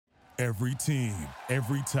Every team,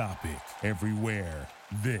 every topic, everywhere.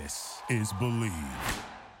 This is Believe.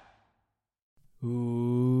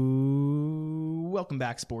 Ooh, welcome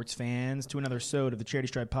back, sports fans, to another SODE of the Charity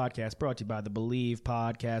Stripe podcast, brought to you by the Believe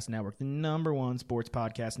Podcast Network, the #1 sports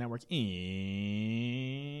podcast network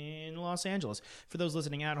in Los Angeles. For those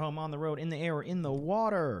listening at home, on the road, in the air, or in the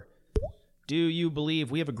water, do you believe?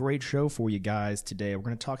 We have a great show for you guys today. We're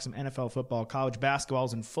going to talk some NFL football, college basketball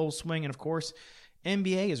is in full swing, and of course,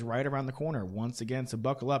 NBA is right around the corner once again, so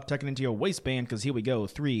buckle up, tuck it into your waistband, because here we go.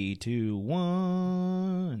 3, 2,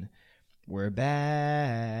 1. We're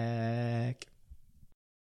back.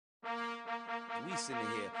 We sitting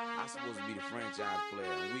here, I'm supposed to be the franchise player,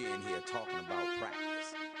 and we in here talking about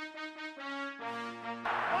practice. 5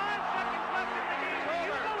 seconds left in the game. Do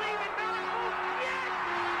you believe in miracles?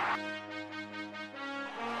 Yes!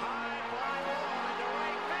 High fly ball into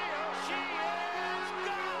right field. She is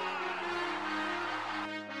gone!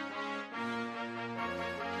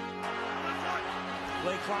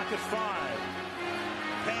 Play clock at 5.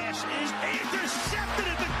 Pass is intercepted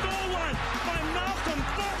at the goal line by Malcolm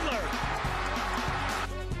Butler.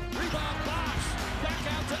 Rebound box. Back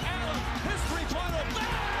out to Allen. His three-pointer.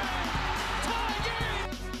 Bang! Tie game.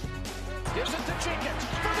 Gives it to Jenkins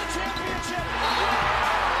for the championship.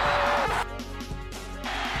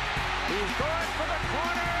 He's going for the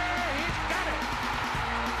corner. He's got it.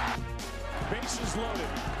 Bases loaded.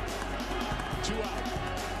 2 out.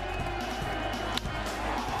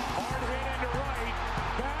 Hard hit into right.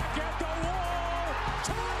 Back at the wall.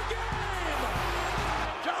 Tie game.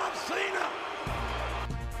 John Cena.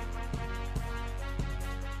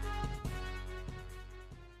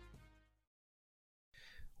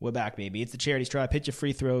 We're back, baby. It's the Charity Stripe. Hit your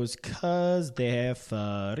free throws, cause they're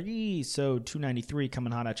free. SODE 293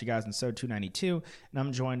 coming hot at you guys in SODE 292. And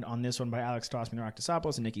I'm joined on this one by Alex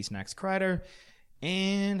Tossman-Rocktasopoulos and Nikki Snacks Kreider.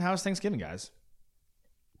 And how's Thanksgiving, guys?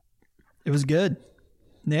 It was good.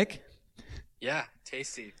 Nick? Yeah,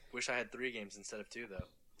 tasty. Wish I had 3 games instead of 2, though.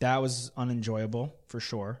 That was unenjoyable, for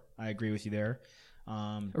sure. I agree with you there.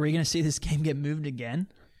 Are we going to see this game get moved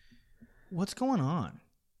again? What's going on?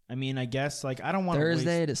 I mean, I guess, like, I don't want to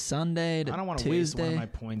Thursday to Sunday to I don't want to waste one of my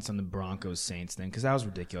points on the Broncos Saints thing, because that was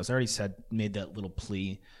ridiculous. I already made that little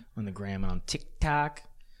plea on the gram and on TikTok.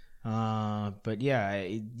 But yeah,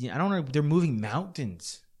 I don't know. They're moving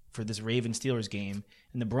mountains for this Ravens Steelers game,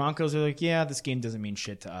 and the Broncos are like, yeah, this game doesn't mean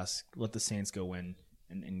shit to us. Let the Saints go win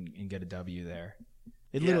and get a W there.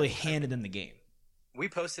 They literally handed them the game. We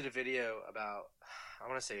posted a video about, I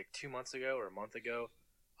want to say 2 months ago or a month ago.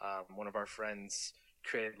 One of our friends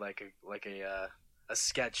created like a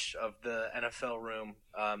sketch of the NFL room,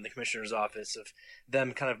 the commissioner's office, of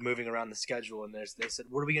them kind of moving around the schedule. And they said,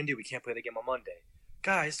 what are we going to do? We can't play the game on Monday.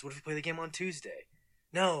 Guys, what if we play the game on Tuesday?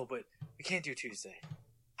 No, but we can't do Tuesday.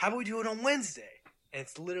 How about we do it on Wednesday? And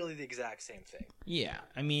it's literally the exact same thing. Yeah,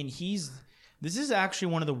 I mean, this is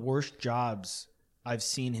actually one of the worst jobs I've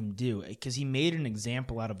seen him do, because he made an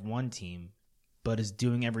example out of one team, but is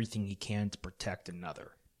doing everything he can to protect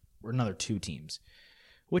another 2 teams,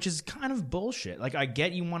 which is kind of bullshit. Like, I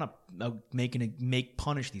get you want to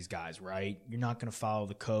punish these guys, right? You're not going to follow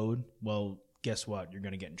the code. Well, guess what? You're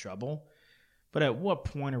going to get in trouble. But at what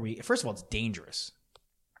point are we? First of all, it's dangerous.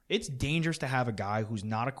 It's dangerous to have a guy who's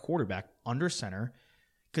not a quarterback under center,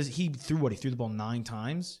 because he threw the ball 9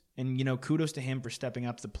 times, and kudos to him for stepping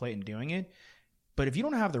up to the plate and doing it. But if you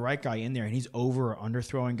don't have the right guy in there, and he's over or under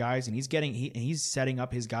throwing guys, and he's setting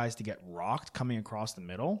up his guys to get rocked coming across the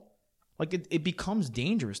middle, like it becomes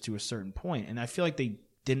dangerous to a certain point. And I feel like they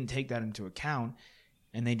didn't take that into account,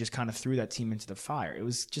 and they just kind of threw that team into the fire. It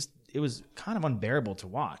was kind of unbearable to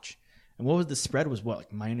watch. And what was the spread? Was what,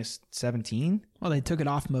 like -17? Well, they took it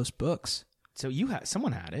off most books. So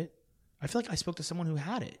someone had it. I feel like I spoke to someone who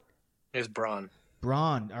had it. It was Braun.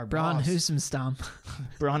 Our boss. Husumstam.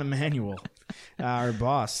 Braun Emanuel, our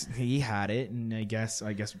boss. He had it, and I guess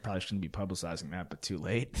we probably shouldn't be publicizing that, but too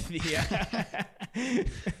late.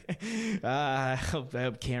 I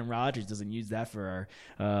hope Cam Rogers doesn't use that for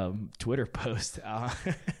our Twitter post.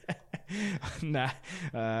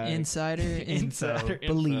 Insider info.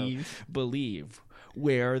 Believe.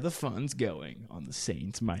 Where are the funds going on the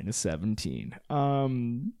Saints -17?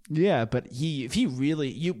 Yeah, but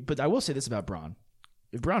but I will say this about Braun.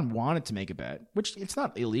 If Braun wanted to make a bet, which it's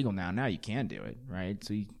not illegal now you can do it, right?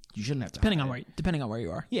 So you shouldn't have to. Depending on where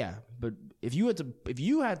you are. Yeah, but if you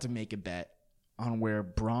had to make a bet on where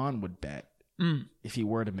Braun would bet, if he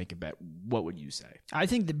were to make a bet, what would you say? I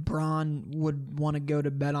think that Braun would want to go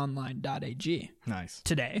to betonline.ag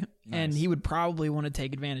today, and he would probably want to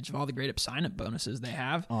take advantage of all the great sign-up bonuses they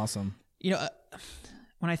have. Awesome.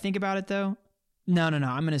 When I think about it, though, No.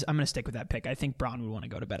 I'm gonna stick with that pick. I think Braun would want to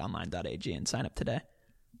go to betonline.ag and sign up today.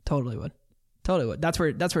 Totally would. That's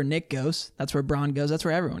where Nick goes. That's where Braun goes. That's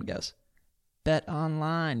where everyone goes. Bet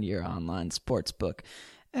Online, your online sportsbook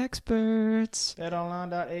experts.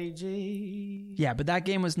 BetOnline.ag. Yeah, but that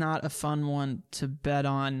game was not a fun one to bet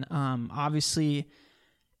on. Obviously,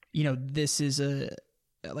 this is a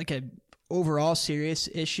overall serious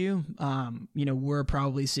issue. We're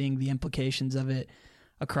probably seeing the implications of it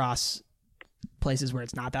across places where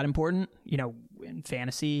it's not that important, in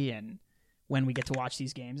fantasy and when we get to watch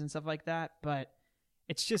these games and stuff like that. But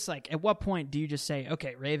it's just like, at what point do you just say,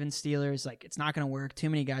 okay, Ravens, Steelers, like, it's not going to work. Too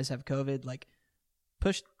many guys have COVID. Like,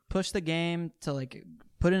 push the game to, like,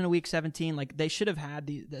 put in a week 17. Like, they should have had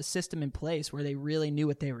the system in place where they really knew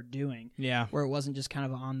what they were doing. Yeah. Where it wasn't just kind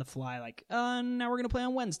of on the fly, like, now we're going to play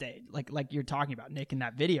on Wednesday. Like you're talking about, Nick, in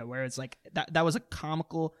that video, where it's like, that was a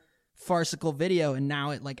comical, farcical video, and now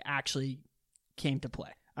it, like, actually came to play.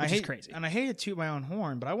 Which is crazy. And I hate to toot my own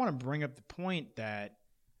horn, but I want to bring up the point that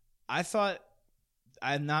I thought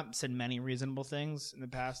I have not said many reasonable things in the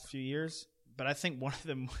past few years, but I think one of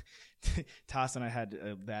them, Toss and I had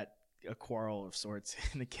a quarrel of sorts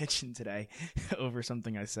in the kitchen today over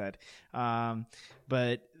something I said.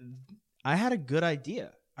 But I had a good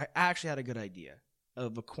idea. I actually had a good idea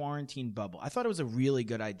of a quarantine bubble. I thought it was a really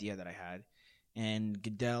good idea that I had, and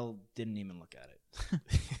Goodell didn't even look at it.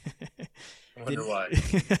 I wonder why.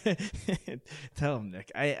 Tell him,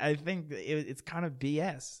 Nick. I think it's kind of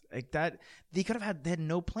BS. Like that, they had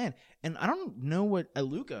no plan. And I don't know what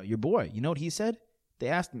Luka, your boy, you know what he said? They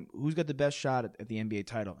asked him who's got the best shot at the NBA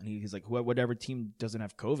title, and he's like, whatever team doesn't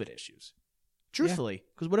have COVID issues. Truthfully,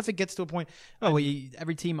 because what if it gets to a point?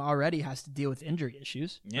 Every team already has to deal with injury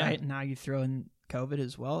issues, right? And now you throw in COVID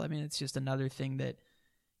as well. I mean, it's just another thing that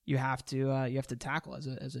you have to tackle as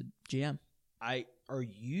a GM.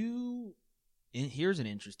 Here's an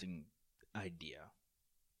interesting idea.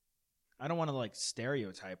 I don't want to like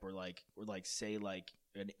stereotype or say like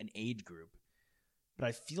an age group, but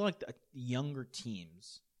I feel like the younger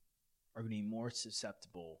teams are going to be more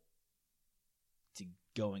susceptible to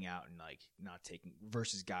going out and like not taking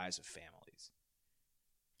versus guys with families.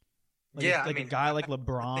 A guy like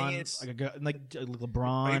LeBron, like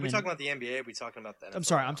LeBron. Are we talking about the NBA? Are we talking about the NFL? I'm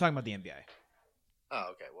sorry, I'm talking about the NBA. Oh,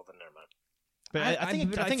 okay. Well, then never mind. But I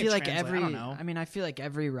feel like I feel like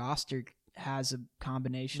every roster has a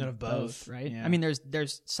combination of both, right? Yeah. I mean,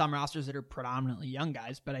 there's some rosters that are predominantly young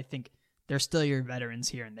guys, but I think there's still your veterans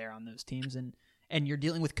here and there on those teams, and you're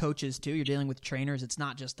dealing with coaches too. You're dealing with trainers. It's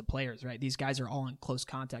not just the players, right? These guys are all in close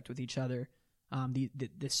contact with each other.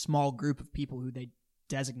 This small group of people who they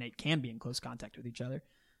designate can be in close contact with each other.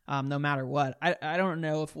 No matter what. I don't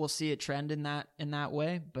know if we'll see a trend in that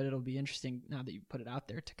way, but it'll be interesting now that you put it out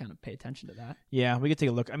there to kind of pay attention to that. Yeah, we could take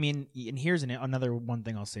a look. I mean, and here's another one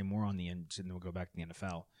thing I'll say more on the end, and then we'll go back to the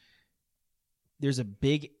NFL.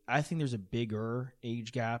 I think there's a bigger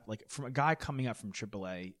age gap. Like from a guy coming up from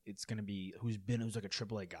AAA, it's going to be who's like a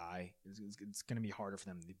AAA guy. It's going to be harder for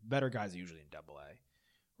them. The better guys are usually in AA,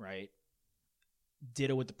 right?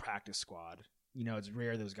 Ditto with the practice squad. It's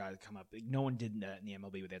rare those guys come up. Like, no one did that in the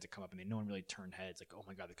MLB where they had to come up, and no one really turned heads. Like, oh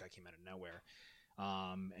my God, the guy came out of nowhere,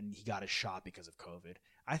 and he got a shot because of COVID.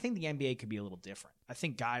 I think the NBA could be a little different. I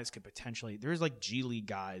think guys could potentially. There's like G League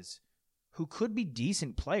guys who could be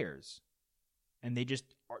decent players, and they just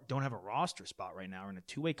don't have a roster spot right now or in a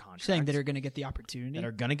two-way contract. Saying that are going to get the opportunity. That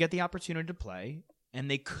are going to get the opportunity to play. And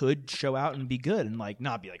they could show out and be good and like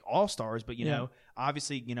not be like all-stars, but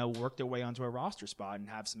obviously, work their way onto a roster spot and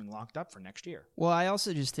have something locked up for next year. Well, I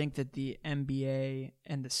also just think that the NBA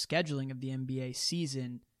and the scheduling of the NBA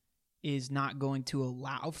season is not going to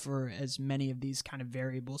allow for as many of these kind of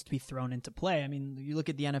variables to be thrown into play. I mean, you look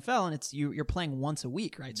at the NFL and it's you're playing once a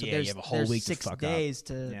week, right? So you have a whole week 6 to fuck days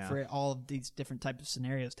up. for all of these different types of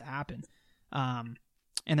scenarios to happen.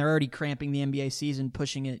 And they're already cramping the NBA season,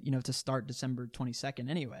 pushing it, to start December 22nd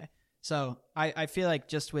anyway. So I feel like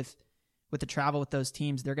just with the travel with those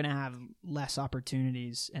teams, they're going to have less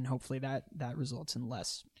opportunities, and hopefully that results in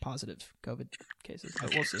less positive COVID cases.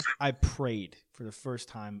 But we'll see. I prayed for the first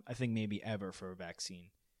time, I think maybe ever, for a vaccine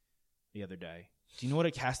the other day. Do you know what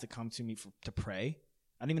it has to come to me to pray?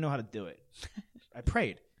 I didn't even know how to do it. I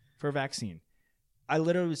prayed for a vaccine. I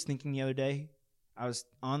literally was thinking the other day, I was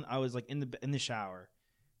like in the shower.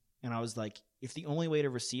 And I was like, if the only way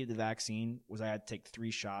to receive the vaccine was I had to take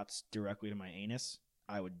 3 shots directly to my anus,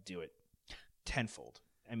 I would do it tenfold.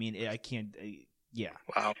 I mean, I can't. Yeah.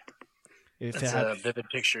 Wow. That's a vivid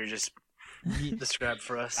picture you just described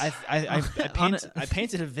for us. I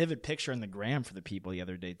painted a vivid picture on the gram for the people the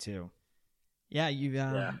other day too. Yeah, you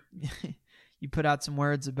you put out some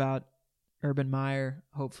words about Urban Meyer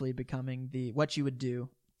hopefully becoming what you would do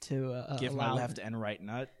to Give allow my left and right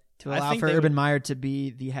nut. to allow for Urban Meyer to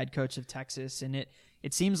be the head coach of Texas, and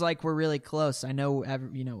it seems like we're really close. I know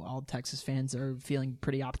all Texas fans are feeling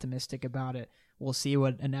pretty optimistic about it. We'll see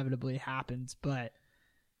what inevitably happens, but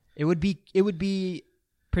it would be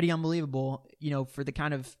pretty unbelievable, for the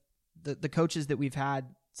kind of the coaches that we've had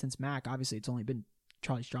since Mac. Obviously, it's only been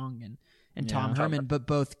Charlie Strong and Tom Herman, but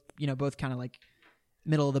both kind of like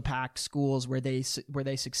middle of the pack schools where they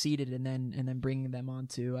succeeded, and then bringing them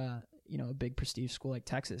onto a big prestige school like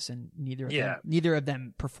Texas, and neither of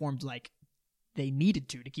them performed like they needed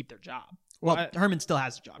to keep their job. Well, Herman still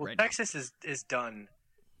has a job right now. Texas is done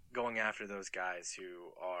going after those guys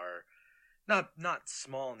who are not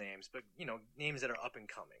small names, but names that are up and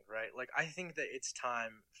coming, right? Like, I think that it's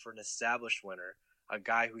time for an established winner, a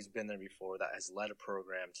guy who's been there before, that has led a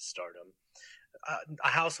program to stardom, a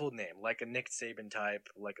household name like a Nick Saban type,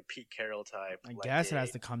 like a Pete Carroll type. I guess it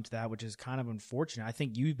has to come to that, which is kind of unfortunate. I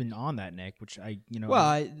think you've been on that, Nick, which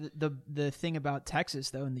the thing about Texas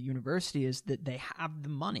though, and the university, is that they have the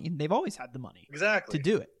money, and they've always had the money exactly to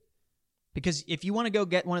do it. Because if you want to go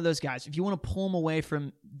get one of those guys, if you want to pull them away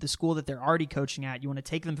from the school that they're already coaching at, you want to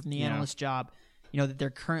take them from the analyst job, that they're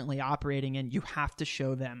currently operating in, you have to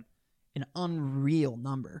show them an unreal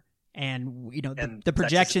number. And the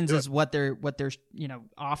projections is what they're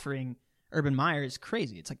offering Urban Meyer is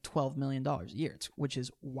crazy. It's like $12 million a year, which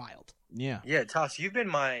is wild. Yeah. Yeah, Toss, you've been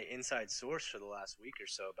my inside source for the last week or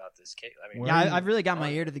so about this case. I mean, I've really got my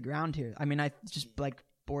ear to the ground here. I mean, I just like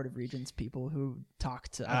Board of Regents people who talk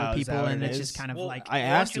to other people, and it's just kind of like, I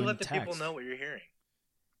asked you, let the people know what you're hearing.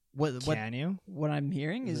 Can you? What I'm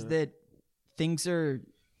hearing is that things are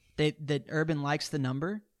that Urban likes the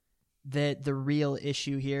number. That the real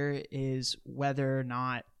issue here is whether or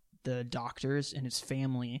not the doctors and his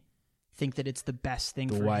family think that it's the best thing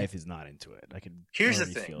for him. The wife is not into it. Here's the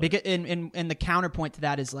thing. Because, and the counterpoint to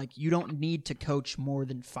that is, like, you don't need to coach more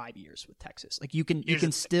than 5 years with Texas. Like, you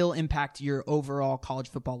can still impact your overall college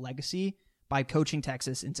football legacy by coaching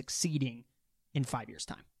Texas and succeeding in 5 years'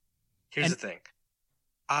 time. Here's the thing.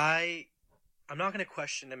 I'm not going to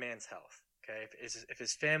question a man's health. Okay, if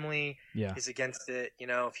his family is against it,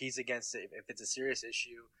 if he's against it, if it's a serious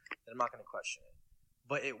issue, then I'm not going to question it.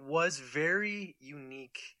 But it was very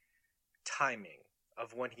unique timing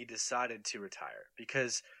of when he decided to retire,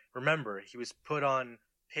 because remember, he was put on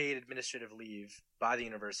paid administrative leave by the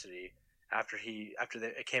university after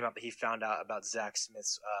it came out that he found out about Zach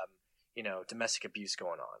Smith's domestic abuse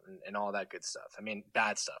going on and all that good stuff. I mean,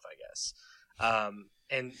 bad stuff, I guess.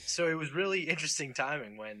 And so it was really interesting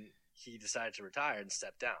timing when he decided to retire and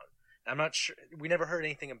step down. I'm not sure. We never heard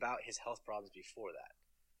anything about his health problems before that.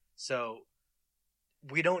 So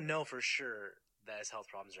we don't know for sure that his health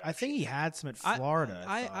problems are. I think he had some at Florida.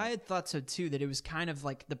 I had thought so too, that it was kind of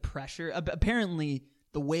like the pressure. Apparently,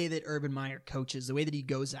 the way that Urban Meyer coaches, the way that he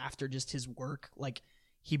goes after just his work, like,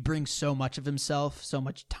 he brings so much of himself, so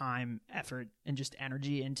much time, effort, and just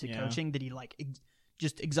energy into coaching that he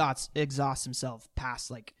just exhausts himself past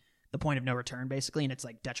like the point of no return, basically, and it's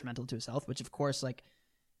like detrimental to his health. Which, of course, like,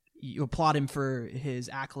 you applaud him for his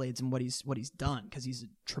accolades and what he's done, because he's a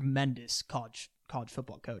tremendous college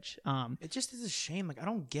football coach. It just is a shame. Like, I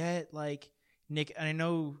don't get, like, Nick, and I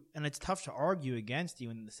know, and it's tough to argue against you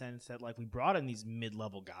in the sense that, like, we brought in these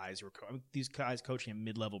mid-level guys, these guys coaching at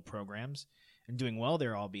mid-level programs and doing well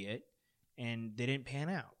there, albeit, and they didn't pan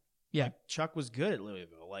out. Yeah, like, Chuck was good at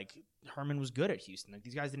Louisville. Like, Herman was good at Houston. Like,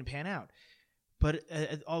 these guys didn't pan out. But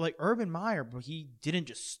like Urban Meyer, but he didn't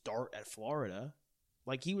just start at Florida.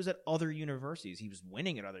 Like, he was at other universities. He was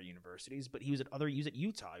winning at other universities, but he was at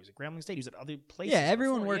Utah. He was at Grambling State. He was at other places. Yeah,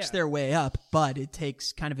 everyone works their way up, but it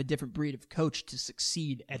takes kind of a different breed of coach to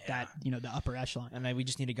succeed at that, the upper echelon. And we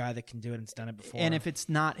just need a guy that can do it and's done it before. And if it's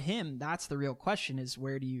not him, that's the real question: is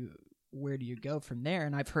where do you go from there?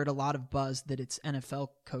 And I've heard a lot of buzz that it's NFL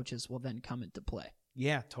coaches will then come into play.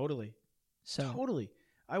 Yeah, totally. So totally,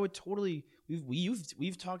 I would totally.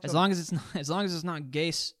 We've talked as long as it's not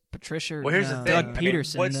Gase, Patricia, or here's the thing. Doug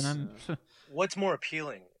Peterson. Then I'm. What's more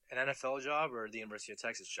appealing, an NFL job or the University of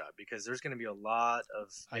Texas job? Because there's going to be a lot of.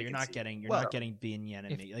 You're not getting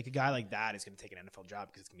Bieniemy. Like, a guy like that is going to take an NFL job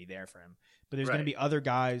because it's going to be there for him. But there's going to be other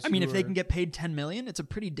guys. I mean, if they can get paid $10 million, it's a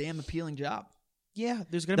pretty damn appealing job. Yeah,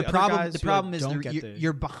 there's going to be other guys. The problem is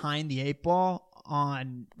you're behind the 8 ball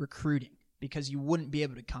on recruiting, because you wouldn't be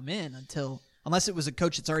able to come in unless it was a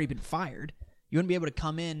coach that's already been fired. You wouldn't be able to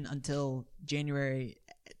come in until January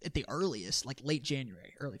at the earliest, like late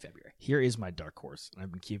January, early February. Here is my dark horse, and I've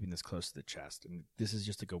been keeping this close to the chest, and this is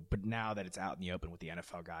just to go. But now that it's out in the open with the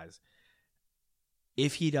NFL guys,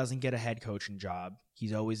 if he doesn't get a head coaching job,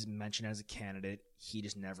 he's always mentioned as a candidate. He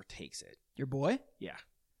just never takes it. Your boy? Yeah.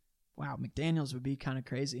 Wow, McDaniels would be kind of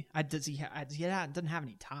crazy. Doesn't have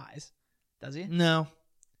any ties, does he? No.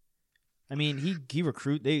 I mean, he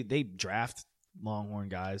recruit. They draft Longhorn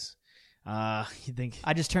guys. You think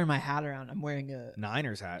I just turned my hat around. I'm wearing a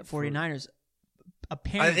Niners hat. 49ers.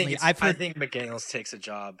 Apparently, I think McDaniels takes a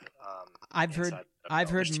job. I've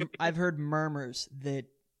heard murmurs that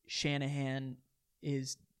Shanahan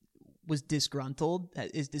is disgruntled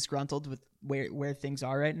with where things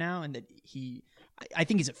are right now, and that I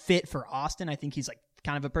think he's a fit for Austin. I think he's like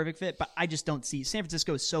kind of a perfect fit, but I just don't see San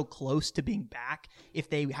Francisco is so close to being back if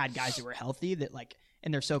they had guys that were healthy that like,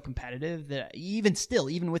 and they're so competitive that even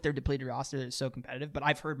with their depleted roster, they're so competitive. But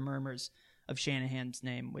I've heard murmurs of Shanahan's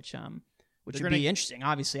name, which would be interesting.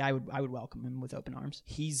 Obviously, I would welcome him with open arms.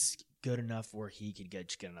 He's good enough where he could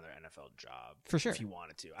get another NFL job for sure if he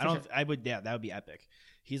wanted to. I would. Yeah, that would be epic.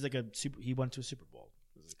 He's like he went to a Super Bowl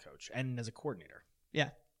as a coach and as a coordinator. Yeah,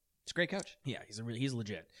 it's a great coach. Yeah, he's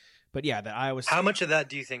legit. But yeah, the Iowa. How much of that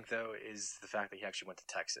do you think though is the fact that he actually went to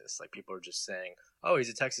Texas? Like people are just saying, "Oh, he's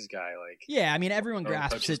a Texas guy." Like yeah, I mean everyone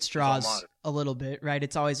grasps at straws a little bit, right?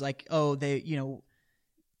 It's always like, oh,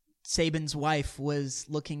 Saban's wife was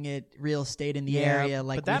looking at real estate in the area.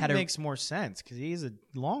 Like, but that makes more sense because he's a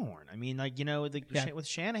Longhorn. I mean, with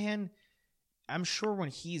Shanahan, I'm sure when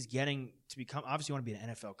he's getting to become, obviously you want to be an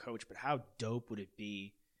NFL coach, but how dope would it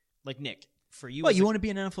be? Like Nick, for you, well, you want to be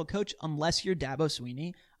an NFL coach unless you're Dabo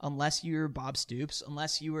Swinney, unless you're Bob Stoops,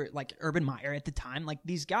 unless you were like Urban Meyer at the time. Like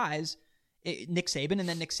these guys, Nick Saban, and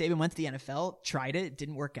then Nick Saban went to the NFL, tried it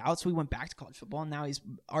didn't work out, so he went back to college football, and now he's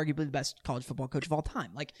arguably the best college football coach of all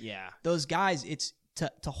time. Like, yeah, those guys, it's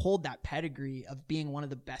to hold that pedigree of being one of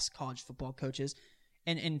the best college football coaches.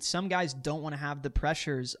 And some guys don't want to have the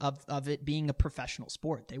pressures of it being a professional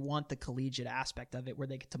sport. They want the collegiate aspect of it where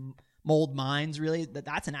they get to mold minds, really.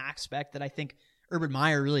 That's an aspect that I think Urban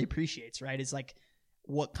Meyer really appreciates, right? Is like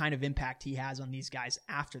what kind of impact he has on these guys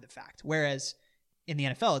after the fact. Whereas in the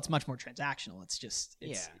NFL, it's much more transactional.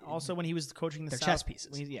 Also, when he was coaching the chess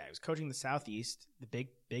pieces. He was coaching the Southeast. The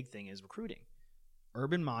big thing is recruiting.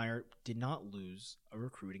 Urban Meyer did not lose a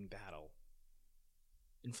recruiting battle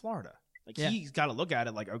in Florida. He's got to look at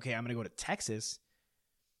it like, okay, I'm going to go to Texas.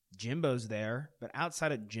 Jimbo's there, but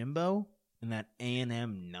outside of Jimbo and that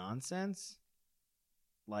A&M nonsense,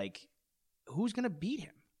 like, who's going to beat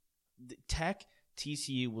him? Tech,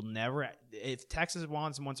 TCU will never. If Texas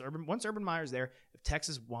wants him, once Urban Meyer's there, if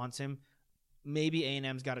Texas wants him, maybe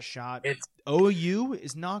A&M's got a shot. OU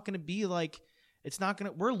is not going to be like. It's not going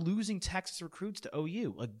to. We're losing Texas recruits to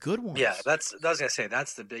OU, like good ones. Yeah, I was going to say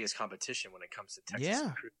that's the biggest competition when it comes to Texas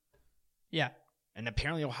recruits. Yeah, and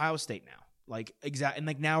apparently Ohio State now, like and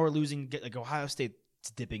like now we're losing. Like Ohio State's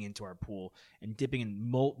dipping into our pool and dipping in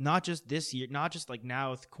not just this year, not just like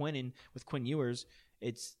now with Quinn Ewers.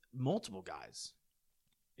 It's multiple guys.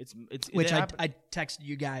 Which I texted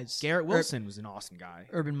you guys. Garrett Wilson was an awesome guy.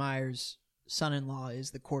 Urban Meyer's son-in-law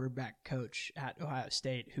is the quarterback coach at Ohio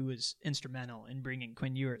State, who was instrumental in bringing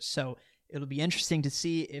Quinn Ewers. So it'll be interesting to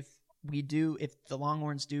see if the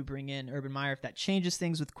Longhorns do bring in Urban Meyer, if that changes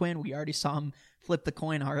things with Quinn. We already saw him flip the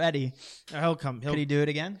coin already. He'll come. Could he do it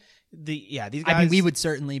again? These guys. I mean, we would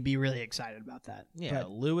certainly be really excited about that. Yeah, but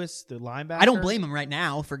Lewis, the linebacker. I don't blame him right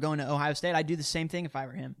now for going to Ohio State. I'd do the same thing if I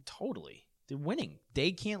were him. Totally. They're winning.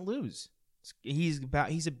 They can't lose. And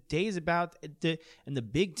the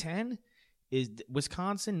Big Ten is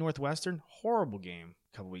Wisconsin, Northwestern, horrible game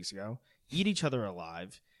a couple weeks ago. Eat each other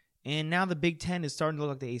alive. And now the Big Ten is starting to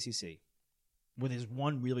look like the ACC, with his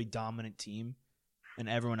one really dominant team, and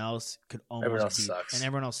everyone else could almost everyone else sucks. And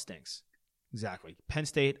everyone else stinks. Exactly. Penn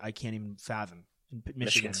State, I can't even fathom.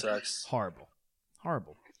 Michigan sucks. Horrible.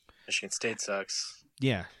 Michigan State sucks.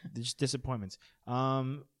 Yeah, just disappointments.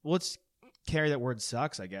 Let's carry that word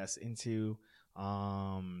 "sucks," I guess, into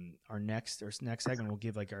our next segment. We'll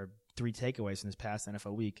give like our 3 takeaways from this past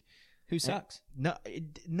NFL week. Who sucks?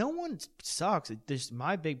 No one sucks. One of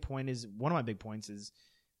my big points is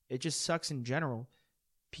it just sucks in general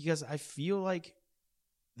because I feel like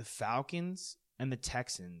the Falcons and the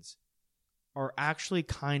Texans are actually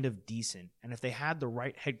kind of decent. And if they had the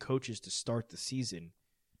right head coaches to start the season,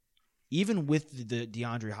 even with the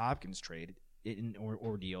DeAndre Hopkins trade or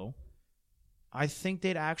ordeal, I think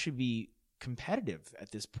they'd actually be competitive at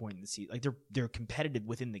this point in the season. Like they're competitive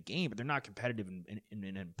within the game, but they're not competitive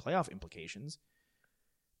in playoff implications.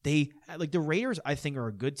 The Raiders, I think, are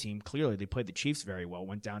a good team. Clearly, they played the Chiefs very well,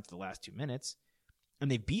 went down to the last 2 minutes, and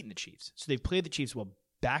they've beaten the Chiefs. So they've played the Chiefs well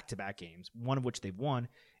back-to-back games, one of which they've won,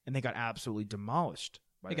 and they got absolutely demolished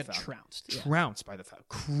by They the got Falcons. trounced. Yeah. Trounced by the Falcons.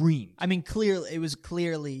 Creamed. I mean, it was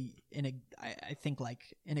clearly I think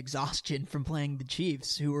like an exhaustion from playing the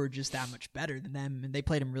Chiefs, who were just that much better than them, and they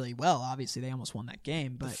played them really well. Obviously, they almost won that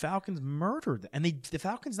game, The but Falcons murdered them. And the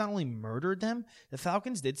Falcons not only murdered them, the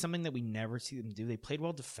Falcons did something that we never see them do. They played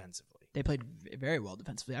well defensively. they played very well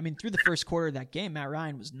defensively. I mean, through the first quarter of that game, Matt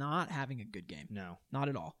Ryan was not having a good game. No. Not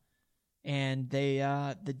at all. And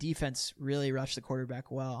the defense really rushed the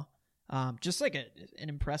quarterback well. Just like an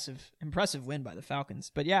impressive win by the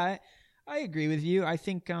Falcons. But yeah, I agree with you. I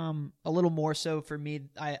think a little more so for me,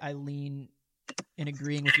 I lean in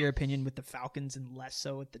agreeing with your opinion with the Falcons and less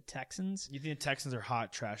so with the Texans. You think the Texans are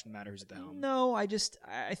hot trash no matter who's at the helm? No, I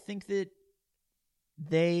think that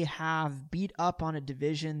they have beat up on a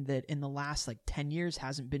division that in the last 10 years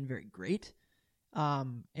hasn't been very great.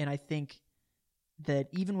 And I think that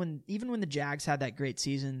even when the Jags had that great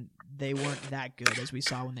season, they weren't that good as we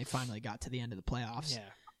saw when they finally got to the end of the playoffs. Yeah.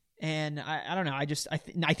 And I don't know. I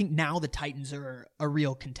think now the Titans are a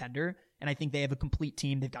real contender, and I think they have a complete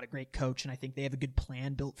team. They've got a great coach, and I think they have a good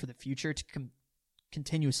plan built for the future to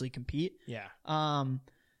continuously compete. Yeah.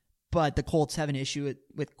 But the Colts have an issue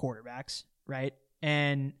with quarterbacks, right?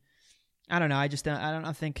 And I don't know. I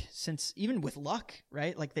don't think since even with luck,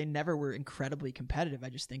 right? Like they never were incredibly competitive. I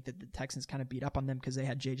just think that the Texans kind of beat up on them because they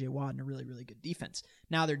had J.J. Watt and a really, really good defense.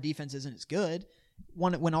 Now their defense isn't as good.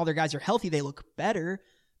 When all their guys are healthy, they look better.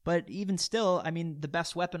 But even still, I mean, the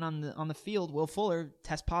best weapon on the field, Will Fuller,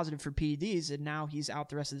 test positive for PEDs, and now he's out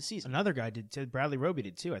the rest of the season. Another guy did too. Bradley Roby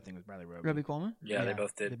did too. I think it was Bradley Roby. Roby Coleman? Yeah, they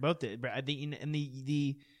both did. They both did.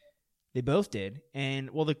 They both did. And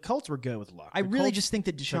well, the Colts were good with luck. I The really Colts just think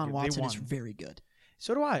that took Deshaun it. They Watson is won. very good.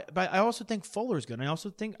 So do I. But I also think Fuller's good. And I also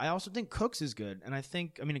think Cooks is good.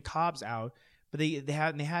 And Cobb's out, but they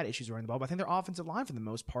had issues running the ball. But I think their offensive line for the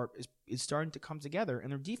most part is starting to come together.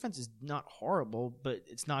 And their defense is not horrible, but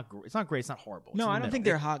it's not great. It's not horrible. No, I don't think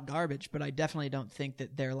they're hot garbage, but I definitely don't think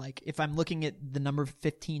that they're like, if I'm looking at the number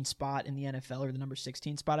 15 spot in the NFL or the number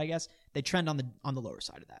 16 spot, I guess, they trend on the lower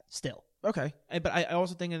side of that still. Okay. But I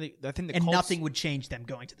also think the Colts, nothing would change them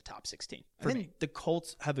going to the top 16 for me. the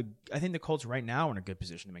Colts I think the Colts right now are in a good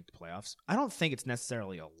position to make the playoffs. I don't think it's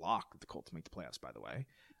necessarily a lock that the Colts make the playoffs, by the way.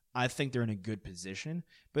 I think they're in a good position.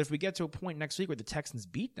 But if we get to a point next week where the Texans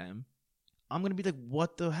beat them, I'm going to be like,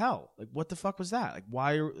 what the hell? Like, what the fuck was that? Like,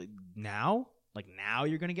 why now? Like, now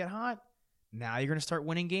you're going to get hot? Now you're going to start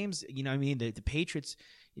winning games? You know what I mean? The Patriots,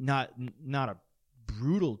 not a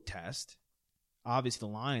brutal test. Obviously,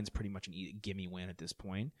 the Lions pretty much a gimme win at this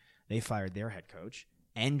point. They fired their head coach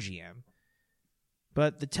and GM.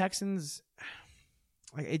 But the Texans,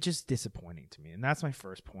 it's just disappointing to me. And that's my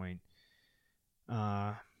first point.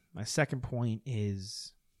 My second point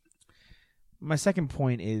is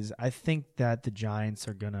I think that the Giants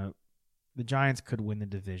could win the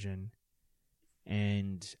division.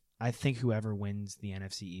 And I think whoever wins the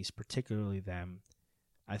NFC East, particularly them,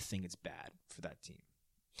 I think it's bad for that team.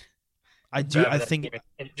 I think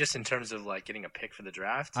just in terms of getting a pick for the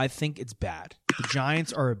draft, I think it's bad. The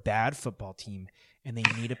Giants are a bad football team, and they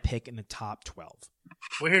need a pick in the top 12.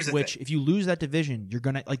 Well, here's the thing. If you lose that division, you're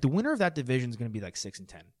gonna the winner of that division is gonna be 6-10.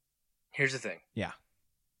 Here's the thing. Yeah,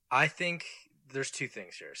 I think there's two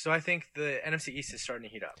things here. So I think the NFC East is starting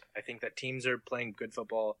to heat up. I think that teams are playing good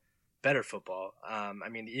football, better football.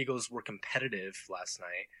 The Eagles were competitive last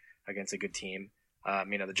night against a good team.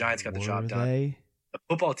 The Giants got the job done. The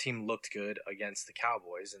football team looked good against the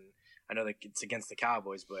Cowboys, and I know that it's against the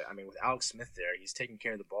Cowboys, but with Alex Smith there, he's taking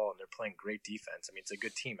care of the ball, and they're playing great defense. It's a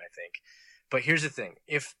good team, I think. But here's the thing: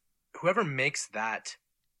 if whoever makes that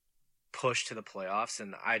push to the playoffs,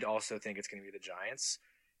 and I'd also think it's going to be the Giants,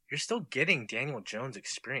 you're still getting Daniel Jones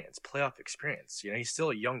experience, playoff experience. He's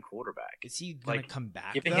still a young quarterback. Is he going to come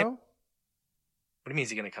back though? What do you mean is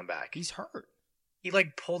he going to come back? He's hurt. He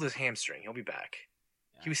pulled his hamstring. He'll be back.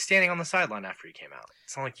 He was standing on the sideline after he came out.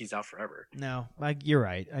 It's not like he's out forever. No, you're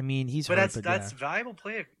right. He's but hurt. That's valuable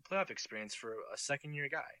playoff experience for a second-year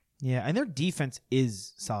guy. Yeah, and their defense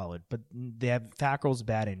is solid, but they have Fackrell's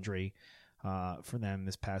bad injury for them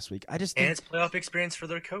this past week. And it's playoff experience for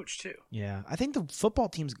their coach too. Yeah, I think the football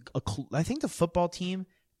team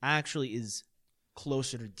actually is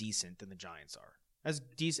closer to decent than the Giants are. As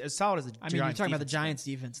solid as the Giants. You're talking about the Giants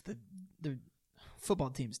defense, the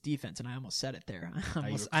football team's defense, and I almost said it there.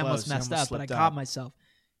 I almost messed up, but I caught myself.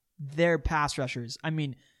 Their pass rushers.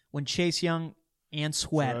 When Chase Young and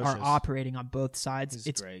Sweat are operating on both sides,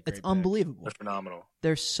 it's unbelievable. They're phenomenal.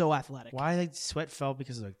 They're so athletic. Why Sweat fell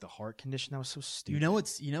because of the heart condition? That was so stupid.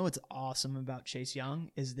 You know what's awesome about Chase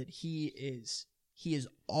Young is that he is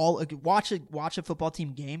all watch a football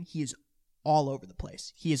team game. He is all over the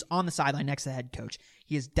place. He is on the sideline next to the head coach.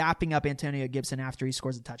 He is dapping up Antonio Gibson after he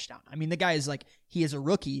scores a touchdown. I mean, the guy is like, he is a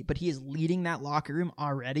rookie, but he is leading that locker room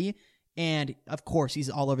already. And of course, he's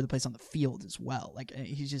all over the place on the field as well. Like,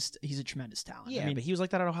 he's a tremendous talent. Yeah, I mean, but he was like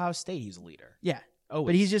that at Ohio State. He was a leader. yeah. Oh,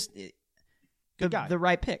 But he's just good guy. the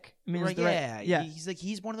right pick. I mean, Right, it's yeah.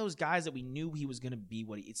 He's one of those guys that we knew he was going to be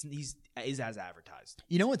what he's as advertised.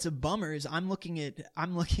 You know what's a bummer is I'm looking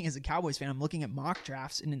as a Cowboys fan, I'm looking at mock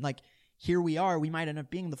drafts, and like, here we are, we might end up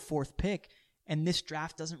being the 4th pick, and this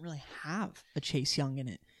draft doesn't really have a Chase Young in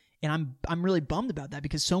it. And I'm really bummed about that,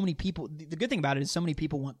 because so many people, the good thing about it is so many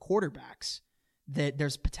people want quarterbacks that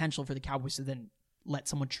there's potential for the Cowboys to then let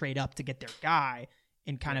someone trade up to get their guy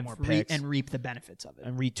and kind of reap the benefits of it.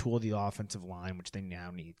 And retool the offensive line, which they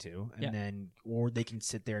now need to. And then, or they can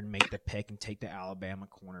sit there and make the pick and take the Alabama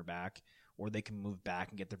cornerback, or they can move back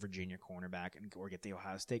and get the Virginia cornerback, or get the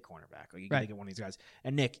Ohio State cornerback. Like, you got to get one of these guys.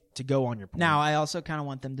 And Nick, to go on your point. Now, I also kind of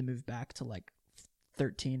want them to move back to like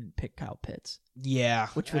 13 and pick Kyle Pitts. Yeah.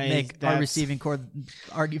 Which would make our receiving core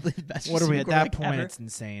arguably the best. What are we at that point? Ever. It's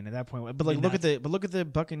insane at that point. But like, look at the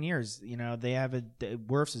Buccaneers. You know, they have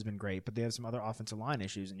Wirfs has been great, but they have some other offensive line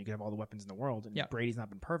issues, and you can have all the weapons in the world. And Brady's not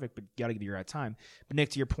been perfect, but you got to give your right time. But Nick,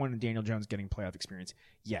 to your point on Daniel Jones getting playoff experience,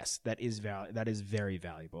 yes, that is very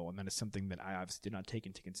valuable, and that is something that I obviously did not take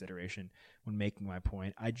into consideration when making my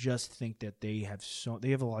point. I just think that they have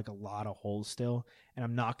like a lot of holes still, and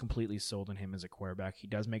I'm not completely sold on him as a quarterback. He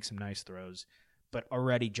does make some nice throws. But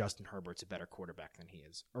already Justin Herbert's a better quarterback than he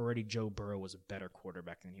is. Already Joe Burrow was a better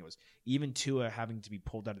quarterback than he was. Even Tua having to be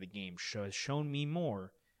pulled out of the game has shown me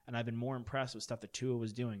more, and I've been more impressed with stuff that Tua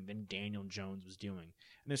was doing than Daniel Jones was doing.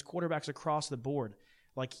 And there's quarterbacks across the board.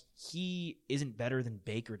 Like, he isn't better than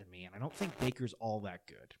Baker to me, and I don't think Baker's all that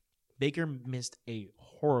good. Baker missed a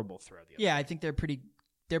horrible throw the other day. I think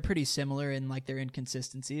they're pretty similar in like their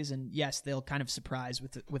inconsistencies, and yes, they'll kind of surprise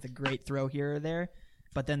with a great throw here or there.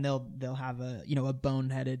 But then they'll have a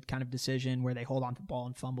boneheaded kind of decision where they hold on to the ball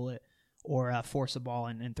and fumble it, or force a ball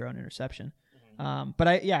and throw an interception.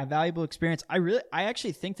 But valuable experience. I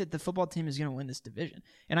actually think that the football team is going to win this division,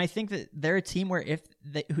 and I think that they're a team where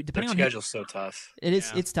depending on their schedule's so tough.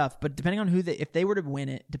 It's tough. But depending on if they were to win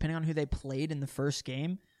it, depending on who they played in the first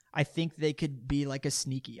game, I think they could be like a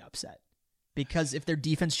sneaky upset, because if their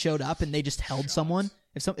defense showed up and they just held someone,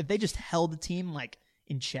 if they just held the team like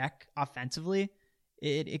in check offensively.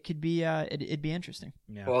 It could be it'd be interesting.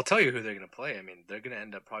 Yeah. Well, I'll tell you who they're going to play. I mean, they're going to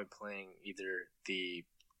end up probably playing either the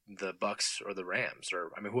Bucks or the Rams, or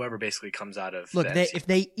I mean, whoever basically comes out of. Look, if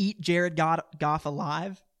they eat Jared Goff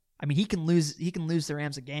alive, I mean, he can lose the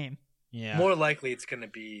Rams a game. Yeah. More likely, it's going to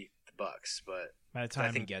be the Bucks, but by the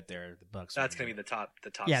time we get there, the Bucks. That's going to be the top.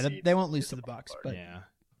 Yeah, seed they won't lose to the Bucks, but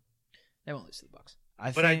they won't lose to the Bucks.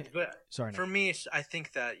 Sorry, for me, I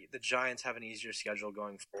think that the Giants have an easier schedule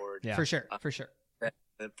going forward. Yeah, for sure.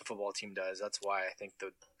 The football team does. That's why I think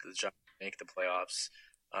the Giants make the playoffs.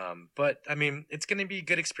 But I mean, it's going to be a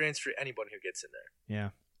good experience for anyone who gets in there. Yeah.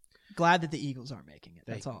 Glad that the Eagles aren't making it.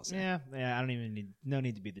 That's all I'll say. Yeah. I don't even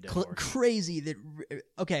need to be the devil. Crazy that.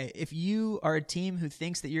 Okay, if you are a team who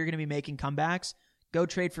thinks that you're going to be making comebacks, go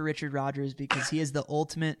trade for Richard Rodgers, because he is the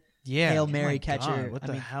ultimate Hail Mary catcher. God, what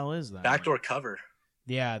the hell is that? Backdoor cover.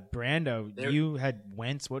 Yeah, Brando, you had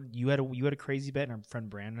Wentz. What you had a crazy bet, and our friend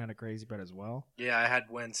Brandon had a crazy bet as well. Yeah, I had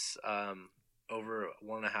Wentz over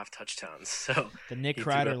 1.5 touchdowns. So the Nick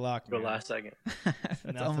Kreider luck, for last second.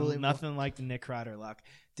 nothing like the Nick Kreider luck,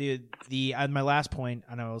 dude. My last point,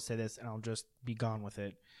 and I will say this, and I'll just be gone with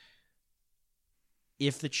it.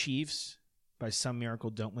 If the Chiefs, by some miracle,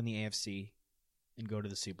 don't win the AFC and go to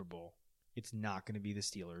the Super Bowl, it's not going to be the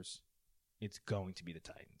Steelers. It's going to be the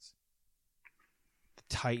Titans.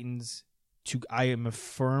 Titans, I am a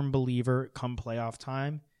firm believer, come playoff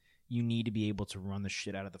time, you need to be able to run the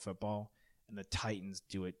shit out of the football, and the Titans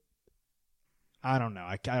do it. I don't know.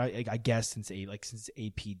 I guess since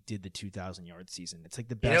AP did the 2,000-yard season, it's like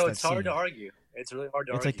the best. It's hard to argue. It's really hard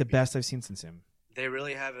to argue. It's like the best I've seen since him. They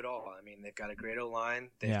really have it all. I mean, they've got a great O-line.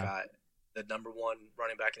 They've got the number one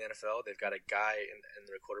running back in the NFL. They've got a guy in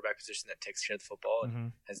their quarterback position that takes care of the football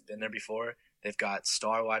and has been there before. They've got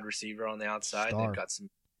star wide receiver on the outside. They've got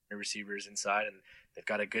some receivers inside, and they've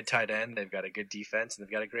got a good tight end. They've got a good defense, and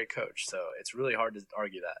they've got a great coach. So it's really hard to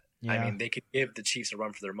argue that. Yeah. I mean, they could give the Chiefs a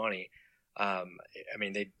run for their money. I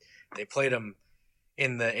mean, they played them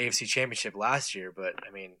in the AFC Championship last year, but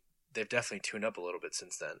I mean, they've definitely tuned up a little bit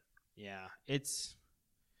since then. Yeah,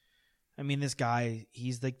 I mean, this guy,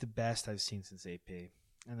 he's like the best I've seen since AP.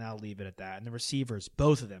 And I'll leave it at that. And the receivers,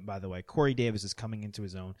 both of them, by the way, Corey Davis is coming into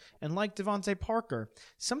his own. And like Devontae Parker,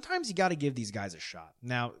 sometimes you got to give these guys a shot.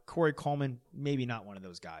 Now, Corey Coleman, maybe not one of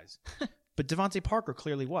those guys. But Devontae Parker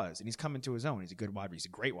clearly was, and he's coming to his own. He's a great wide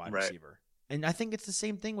receiver. And I think it's the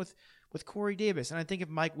same thing with Corey Davis. And I think if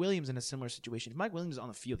Mike Williams in a similar situation, if Mike Williams is on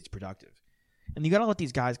the field, he's productive. And you got to let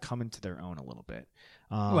these guys come into their own a little bit.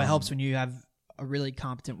 Well, it helps when you have a really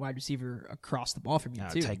competent wide receiver across the ball from you,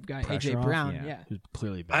 too. You've got A.J. Brown. Who's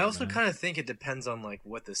clearly better. I also kind of think it depends on like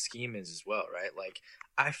what the scheme is as well, right? Like,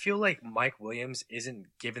 I feel like Mike Williams isn't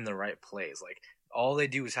given the right plays. Like, all they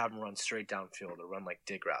do is have him run straight downfield or run like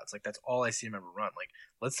dig routes. Like, that's all I see him ever run. Like,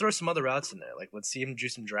 let's throw some other routes in there. Like, let's see him do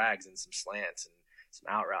some drags and some slants and some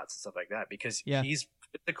out routes and stuff like that, because he's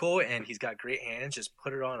physical and he's got great hands. Just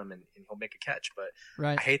put it on him and he'll make a catch. But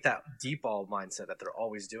I hate that deep ball mindset that they're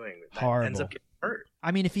always doing. That ends up getting hurt.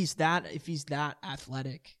 I mean, if he's that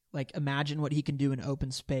athletic, like, imagine what he can do in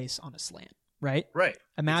open space on a slant. Right.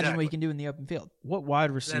 Imagine what he can do in the open field. What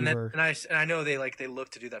wide receiver? And I know they look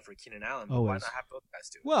to do that for Keenan Allen, but why not have both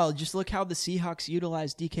guys do it? Well, just look how the Seahawks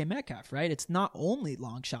utilize DK Metcalf. Right. It's not only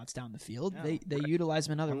long shots down the field; they utilize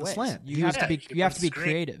him in other ways. Slant. You have to be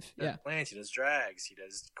creative. He does slants, he does drags, he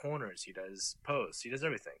does corners, he does posts, he does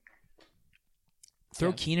everything.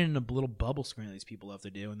 Throw Keenan in a little bubble screen that these people love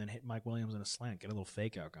to do, and then hit Mike Williams in a slant. Get a little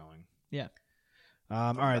fake out going. Yeah.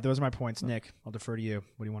 All right, those are my points. Nick, I'll defer to you.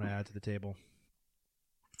 What do you want to add to the table?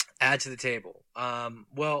 Add to the table.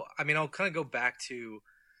 Well, I mean, I'll kind of go back to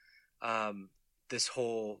this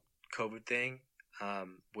whole COVID thing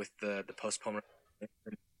with the postponement.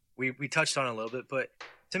 We touched on it a little bit, but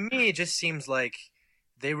to me, it just seems like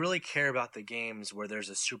they really care about the games where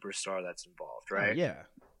there's a superstar that's involved, right? Yeah.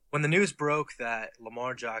 When the news broke that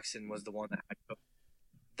Lamar Jackson was the one that had COVID,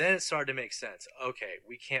 then it started to make sense. Okay,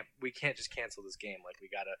 we can't just cancel this game. Like, we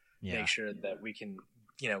got to make sure that we can,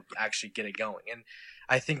 actually get it going. And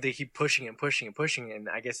I think they keep pushing and pushing and pushing, and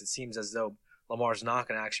I guess it seems as though Lamar's not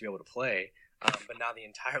going to actually be able to play. But now the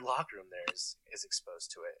entire locker room there is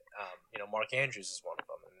exposed to it. Mark Andrews is one of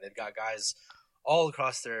them, and they've got guys all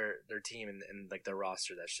across their team and like their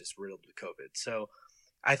roster that's just riddled with COVID. So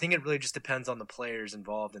I think it really just depends on the players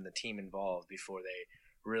involved and the team involved before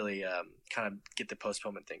they really kind of get the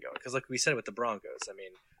postponement thing going. Because like we said with the Broncos, I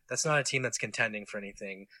mean, that's not a team that's contending for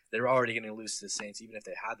anything. They're already going to lose to the Saints, even if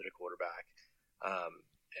they had their quarterback.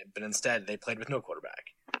 But instead, they played with no quarterback.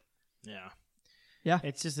 Yeah.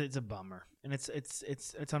 It's a bummer, and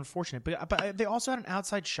it's unfortunate. But they also had an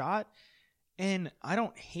outside shot, and I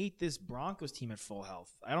don't hate this Broncos team at full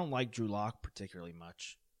health. I don't like Drew Lock particularly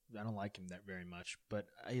much. I don't like him that very much, but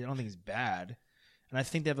I don't think he's bad. And I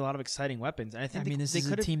think they have a lot of exciting weapons. And I think this is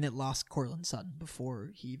a team that lost Cortland Sutton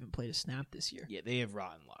before he even played a snap this year. Yeah, they have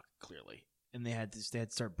rotten luck, clearly. And they had to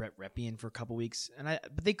start Brett Rypien for a couple weeks.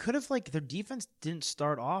 But they could have, their defense didn't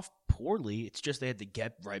start off poorly. It's just they had to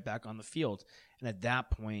get right back on the field. And at that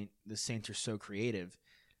point, the Saints are so creative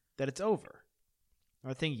that it's over.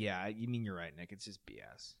 I think, you're right, Nick. It's just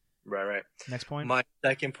BS. Right. Next point? My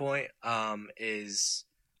second point is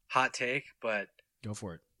hot take, but go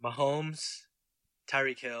for it. Mahomes,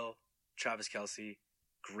 Tyreek Hill, Travis Kelce,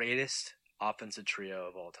 greatest offensive trio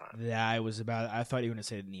of all time. Yeah, I thought you were going to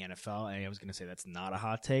say it in the NFL, and I was going to say that's not a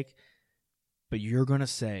hot take. But you're going to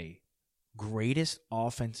say greatest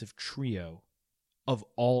offensive trio of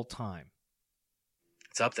all time.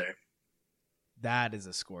 It's up there. That is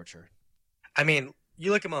a scorcher. I mean,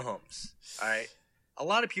 you look at Mahomes, all right? A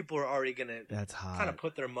lot of people are already going to kind of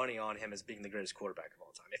put their money on him as being the greatest quarterback of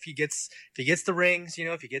all time. If he gets the rings,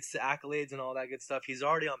 if he gets the accolades and all that good stuff, he's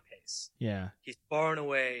already on pace. Yeah. He's far and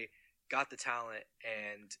away got the talent,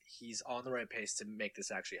 and he's on the right pace to make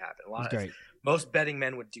this actually happen. Most betting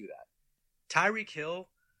men would do that. Tyreek Hill,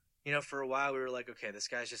 for a while we were like, okay, this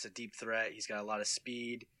guy's just a deep threat. He's got a lot of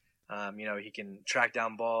speed. He can track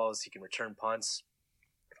down balls. He can return punts.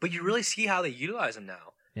 But you really see how they utilize him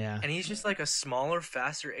now. Yeah. And he's just like a smaller,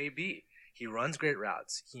 faster AB. He runs great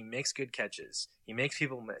routes. He makes good catches. He makes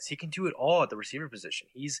people miss. He can do it all at the receiver position.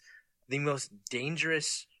 He's the most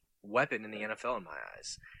dangerous weapon in the NFL in my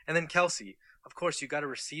eyes. And then Kelce, of course, you got a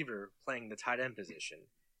receiver playing the tight end position,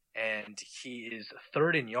 and he is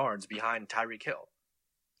third in yards behind Tyreek Hill.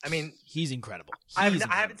 I mean, he's incredible. I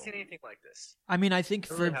haven't seen anything like this. I mean, I think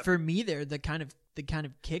for me there, the kind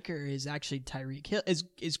of kicker is actually Tyreek Hill.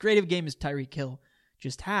 As great of a game as Tyreek Hill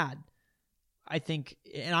just had, I think,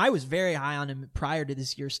 and I was very high on him prior to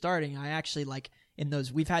this year starting. I actually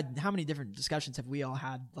we've had, how many different discussions have we all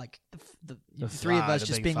had, the three of us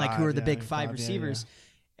just being like, who are the big five receivers?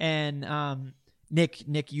 Yeah. And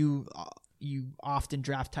Nick, you often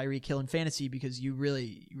draft Tyreek Hill in fantasy because you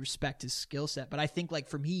respect his skill set. But I think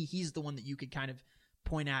for me, he's the one that you could kind of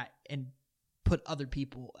point at and put other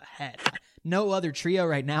people ahead. No other trio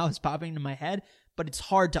right now is popping into my head, but it's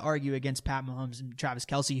hard to argue against Pat Mahomes and Travis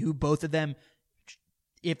Kelce, who both of them,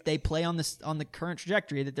 if they play on the current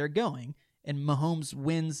trajectory that they're going, and Mahomes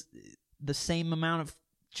wins the same amount of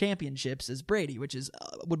championships as Brady, which is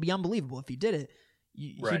would be unbelievable if he did it.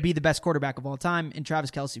 He'd be the best quarterback of all time, and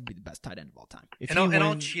Travis Kelce would be the best tight end of all time.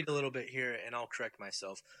 I'll cheat a little bit here, and I'll correct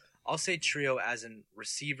myself. I'll say trio as in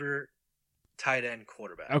receiver, tight end,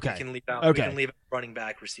 quarterback. Okay. We can leave out running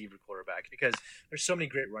back, receiver, quarterback, because there's so many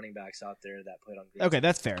great running backs out there that played on great Okay, teams.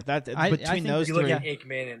 that's fair. Between those you three, look at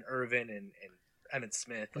Aikman and Irvin and Emmitt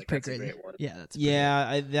Smith, that's a great one.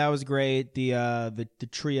 Yeah, that was great. The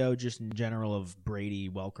trio, just in general, of Brady,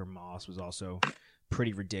 Welker, Moss was also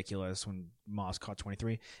pretty ridiculous when Moss caught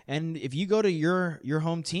 23. And if you go to your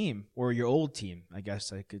home team or your old team, I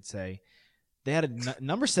guess I could say, they had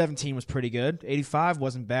number 17 was pretty good. 85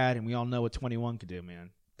 wasn't bad, and we all know what 21 could do,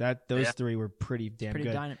 man. Those three were pretty damn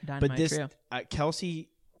good. But this Kelce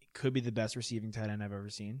could be the best receiving tight end I've ever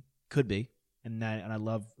seen. Could be, and I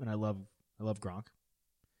love Gronk.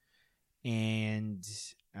 And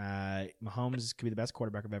Mahomes could be the best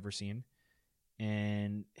quarterback I've ever seen.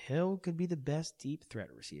 And Hill could be the best deep threat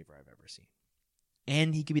receiver I've ever seen.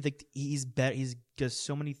 And he could be he does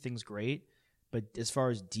so many things great, but as far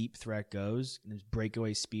as deep threat goes and his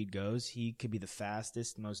breakaway speed goes, he could be the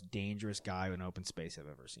fastest, most dangerous guy in open space I've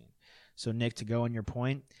ever seen. So Nick, to go on your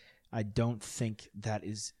point, I don't think that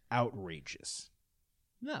is outrageous.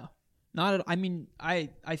 No. Not at, I mean, I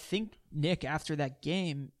think, Nick, after that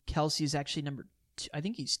game, Kelsey's actually number 2. I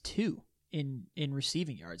think he's 2 in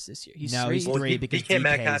receiving yards this year. He's 3 because DK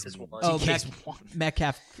Metcalf is 1. Oh,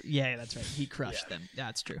 Metcalf. Yeah, that's right. He crushed them.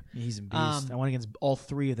 That's true. He's a beast. I went against all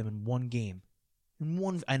 3 of them in one game.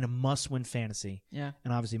 And a must-win fantasy. Yeah.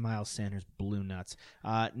 And obviously Miles Sanders blew nuts.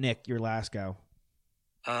 Nick, your last go.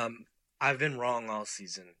 I've been wrong all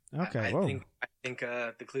season. Okay, I think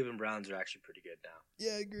the Cleveland Browns are actually pretty good now.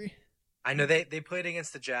 Yeah, I agree. I know they played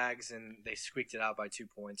against the Jags and they squeaked it out by 2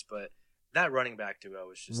 points, but that running back duo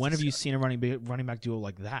was just. When have you seen a running back duo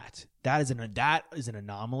like that? That is an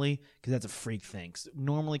anomaly because that's a freak thing.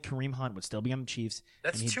 Normally, Kareem Hunt would still be on the Chiefs.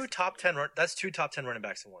 That's two top 10 running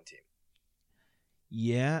backs in one team.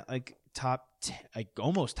 Yeah, like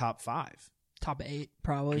almost top 5, top 8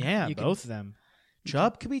 probably. Yeah, both of them.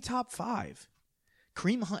 Chubb could be top 5.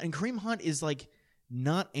 Kareem Hunt is like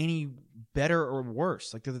not any better or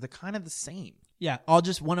worse. Like they're kind of the same. Yeah,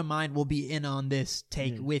 one of mine will be in on this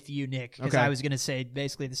take with you, Nick, because I was going to say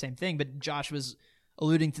basically the same thing, but Josh was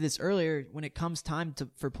alluding to this earlier. When it comes time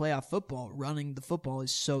for playoff football, running the football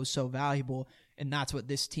is so valuable, and that's what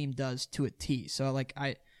this team does to a T. So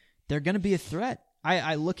they're going to be a threat.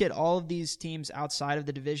 I look at all of these teams outside of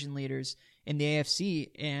the division leaders in the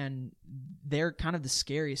AFC, and they're kind of the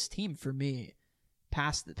scariest team for me.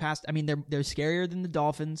 I mean, they're scarier than the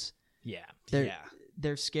Dolphins. Yeah,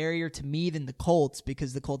 they're scarier to me than the Colts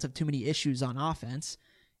because the Colts have too many issues on offense.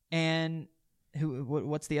 And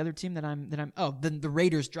what's the other team that I'm? Then the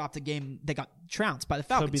Raiders dropped a game. They got trounced by the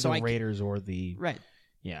Falcons. Could be the Raiders or the right.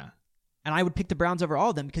 Yeah, and I would pick the Browns over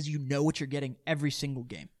all of them because you know what you're getting every single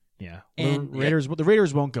game. Yeah, and the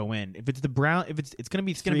Raiders won't go in if it's the Brown. If it's going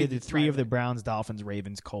to be three of the Browns, Dolphins,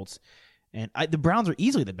 Ravens, Colts. And the Browns are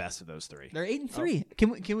easily the best of those 3. They're 8-3.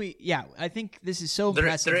 Can we? Yeah, I think this is so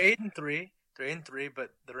impressive. They're 8-3. They're 8-3,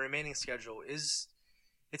 but the remaining schedule it's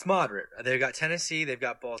moderate. They've got Tennessee, they've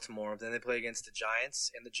got Baltimore, then they play against the Giants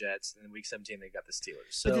and the Jets, and then Week 17 they got the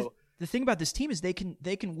Steelers. So but the thing about this team is they can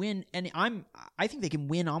win, and I think they can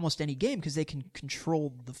win almost any game because they can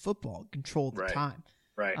control the football, control the time.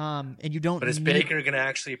 Right. And you don't. But is Baker going to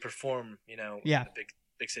actually perform? In a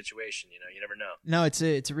big situation, you never know. No,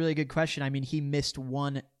 it's a really good question. I mean, he missed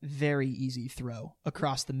one very easy throw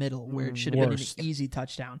across the middle where it should have been an easy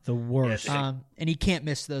touchdown. The worst. And he can't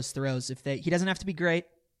miss those throws he doesn't have to be great,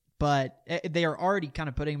 but they are already kind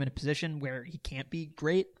of putting him in a position where he can't be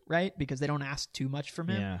great, right? Because they don't ask too much from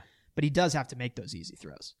him. Yeah. But he does have to make those easy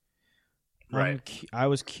throws. Right. I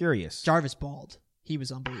was curious. Jarvis Bald. He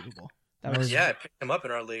was unbelievable. I picked him up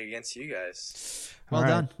in our league against you guys.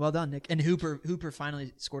 Well done, Nick. And Hooper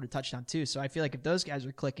finally scored a touchdown too. So I feel like if those guys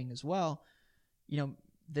are clicking as well,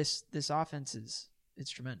 this offense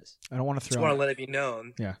it's tremendous. I don't want to Just want to let it be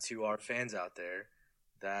known to our fans out there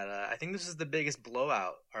that I think this is the biggest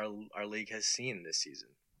blowout our league has seen this season.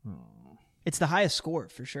 Oh. It's the highest score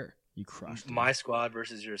for sure. You crushed it. My squad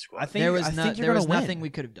versus your squad. I think there was win. nothing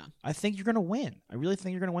we could have done. I think you're going to win. I really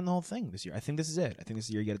think you're going to win the whole thing this year. I think this is it. I think this is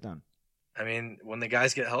the year you get it done. I mean, when the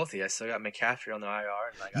guys get healthy, I still got McCaffrey on the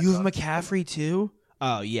IR. And you have McCaffrey too?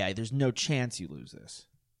 Oh, yeah. There's no chance you lose this.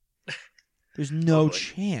 There's no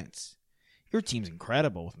chance. Your team's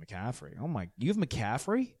incredible with McCaffrey. Oh my, you have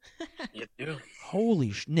McCaffrey? You do.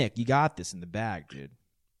 Holy Nick, you got this in the bag, dude.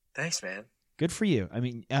 Thanks, man. Good for you. I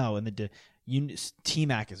mean, and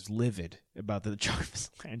T-Mac is livid about the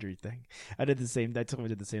Jarvis Landry thing. I told him I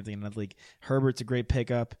did the same thing in another league. Herbert's a great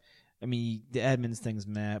pickup. I mean, the Edmonds thing's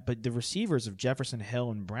meh, but the receivers of Jefferson,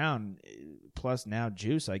 Hill, and Brown, plus now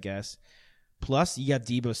Juice, I guess. Plus, you got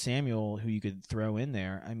Deebo Samuel, who you could throw in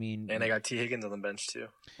there. I mean, And I got T. Higgins on the bench, too.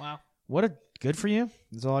 Wow. Good for you.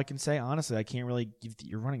 That's all I can say. Honestly, I can't really give.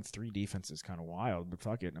 You're running 3 defenses, kind of wild, but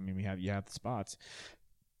fuck it. I mean, you have the spots.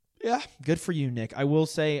 Yeah, good for you, Nick. I will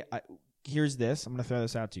say, here's this. I'm gonna throw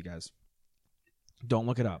this out to you guys. Don't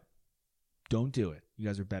look it up. Don't do it. You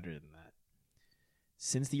guys are better than that.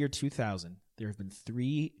 Since the year 2000, there have been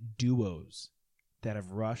 3 duos that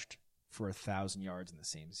have rushed for 1,000 yards in the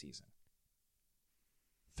same season.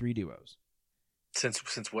 3 duos.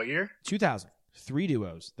 Since what year? 2000. 3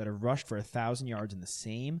 duos that have rushed for 1,000 yards in the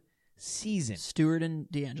same season. Stewart and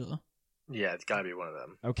D'Angelo. Yeah, it's got to be one of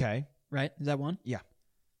them. Okay. Right? Is that one? Yeah.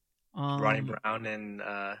 Ronnie Brown and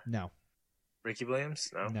No. Ricky Williams?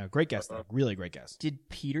 No. No. Great guess, though. Really great guess. Did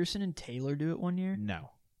Peterson and Taylor do it one year?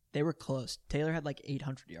 No. They were close. Taylor had like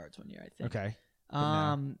 800 yards one year, I think. Okay.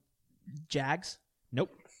 Jags?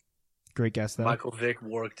 Nope. Great guess, though. Michael Vick,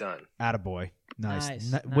 Warwick Dunn. Attaboy.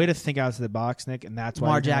 Nice. Nice. Way to think out of the box, Nick, and that's why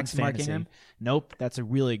Lamar you're on Jackson, Mark fantasy. Ingram? Nope. That's a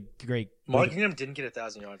really great. Mark Ingram didn't get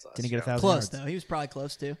 1,000 yards last Didn't year. get 1,000 Close, yards. though. He was probably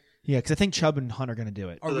close, too. Yeah, because I think Chubb and Hunt are going to do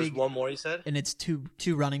it. So there's one more, you said? And it's two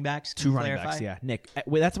running backs. Can 2 you running clarify? backs, yeah. Nick,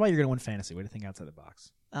 that's why you're going to win fantasy. Way to think outside the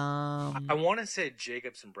box. I want to say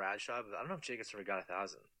Jacobs and Bradshaw, but I don't know if Jacobs ever got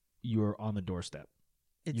 1,000. You're on the doorstep.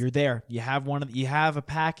 It's- You're there. You have you have a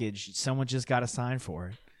package. Someone just got to sign for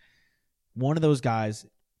it. One of those guys.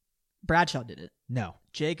 Bradshaw did it. No.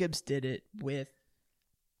 Jacobs did it with...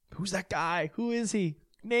 Who's that guy? Who is he?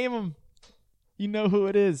 Name him. You know who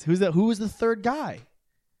it is. Who's that? Who was the third guy?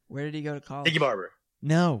 Where did he go to college? Thank you, Barber.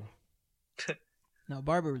 No. No,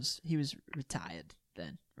 Barber was retired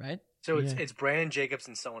then, right? So Yeah. it's Brandon Jacobs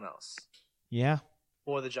and someone else. Yeah.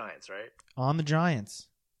 Or the Giants, right? On the Giants.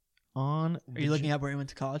 Are you looking up where he went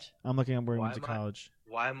to college? I'm looking up where he Why went to am I- college.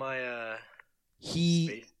 Why am I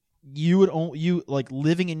You like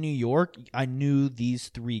living in New York. I knew these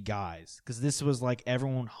 3 guys because this was like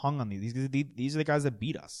everyone hung on these. These are the guys that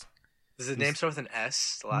beat us. Does his name start with an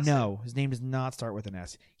S? The last No, his name does not start with an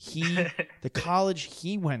S. The college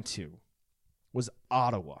he went to was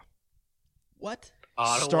Ottawa. What?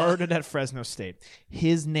 Ottawa? Started at Fresno State.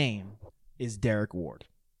 His name is Derek Ward.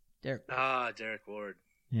 Derek. Derek Ward.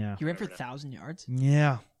 Yeah. He ran for 1,000 yards?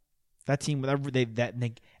 Yeah. That team,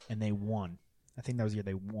 they won. I think that was the year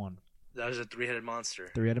they won. That was a 3-headed monster.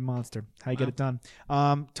 3-headed monster. How you get it done?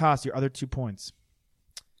 Toss, your other 2 points.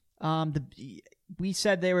 We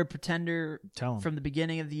said they were a pretender Tell 'em. from the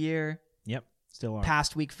beginning of the year, Yep. Still are.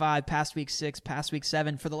 past week 5, past week 6, past week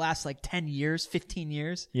 7, for the last like 10 years, 15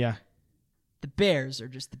 years. Yeah. The Bears are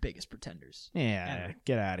just the biggest pretenders. Yeah. ever.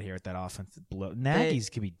 Get out of here with that offensive blow. Nagy's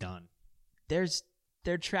could be done. They're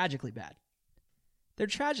tragically bad. They're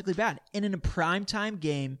tragically bad. And in a primetime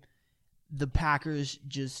game, the Packers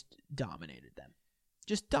just dominated them.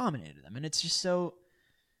 And it's just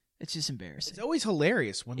embarrassing. It's always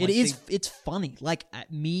hilarious when It's funny. Like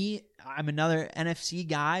I'm another NFC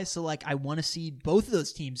guy, so like I want to see both of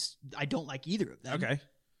those teams. I don't like either of them. Okay.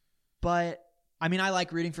 But I mean, I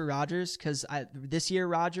like rooting for Rodgers because this year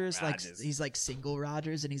Rodgers, like Rodgers. he's like single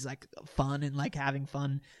Rodgers and he's like fun and like having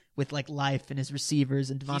fun with like life and his receivers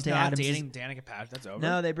and Devontae He's not Adams. dating Danica Patrick. That's over.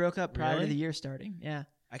 No, they broke up prior Really? to the year starting. Yeah.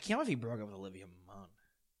 I can't believe he broke up with Olivia Munn.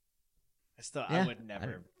 I Yeah. would never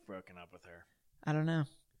have broken up with her. I don't know.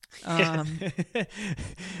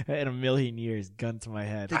 In a million years, gun to my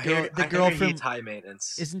head. The girl from he's high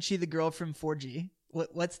maintenance. isn't she the girl from 4G?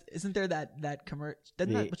 Isn't there that commercial?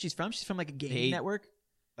 Doesn't that what she's from? She's from like a gaming network.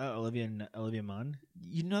 Oh, Olivia Munn.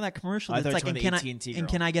 You know that commercial? I That's thought like, you and meant can the I AT&T and girl.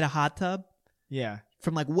 can I get a hot tub? Yeah.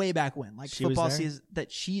 From like way back when, like She was football there? season.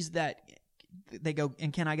 That she's that. They go,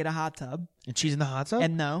 and can I get a hot tub? And she's in the hot tub?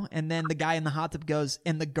 And no, and then the guy in the hot tub goes,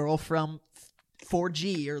 and the girl from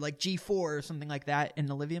 4G or like G4 or something like that, and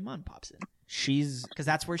Olivia Munn pops in She's. because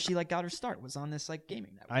that's where she like got her start, was on this like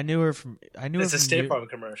gaming network. I knew her from. It's a State Farm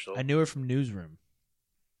commercial. I knew her from Newsroom.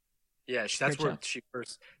 Yeah, that's Great where show. she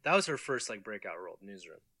first. That was her first like breakout role,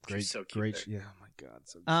 Newsroom. She's so cute. Great. there. Yeah. Oh my God.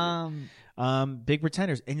 So cute. Big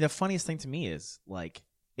Pretenders. And the funniest thing to me is like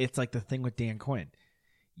it's like the thing with Dan Quinn.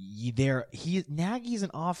 Nagy's an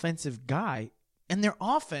offensive guy, and their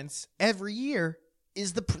offense every year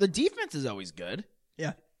is the defense is always good.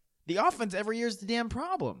 Yeah. The offense every year is the damn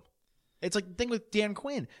problem. It's like the thing with Dan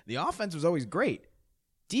Quinn. The offense was always great.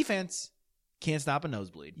 Defense Can't stop a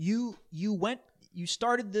nosebleed. You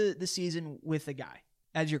started the season with a guy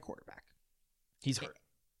as your quarterback. He's hurt.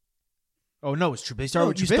 Oh, no, it's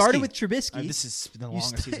Trubisky. You started with Trubisky. This is the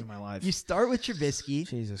longest season of my life. You start with Trubisky.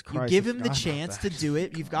 Jesus Christ. You give him the chance to do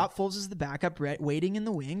it. You've got Foles as the backup waiting in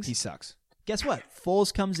the wings. He sucks. Guess what?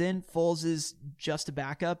 Foles comes in. Foles is just a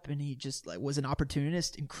backup, and he just was an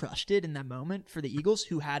opportunist and crushed it in that moment for the Eagles,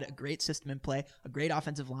 who had a great system in play, a great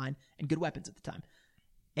offensive line, and good weapons at the time.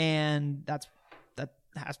 And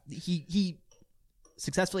he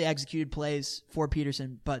successfully executed plays for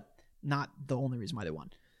Peterson, but not the only reason why they won.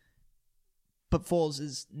 But Foles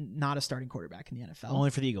is not a starting quarterback in the NFL. Only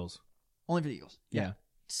for the Eagles. Only for the Eagles. Yeah.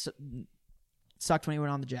 Sucked when he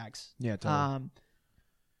went on the Jags. Yeah, totally.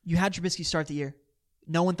 You had Trubisky start the year.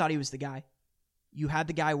 No one thought he was the guy. You had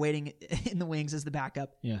the guy waiting in the wings as the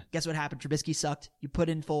backup. Yeah. Guess what happened? Trubisky sucked. You put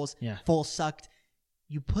in Foles. Yeah. Foles sucked.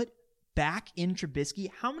 You put back in Trubisky.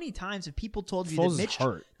 How many times have people told you Foles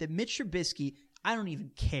that Mitch Trubisky, I don't even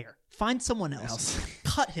care. Find someone else.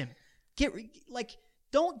 Cut him.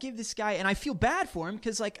 Don't give this guy, and I feel bad for him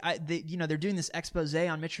because they're doing this expose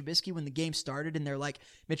on Mitch Trubisky when the game started, and they're like,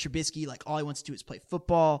 Mitch Trubisky, all he wants to do is play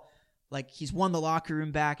football. He's won the locker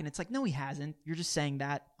room back, and it's like, no, he hasn't. You're just saying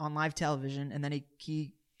that on live television, and then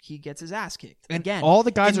he gets his ass kicked again. All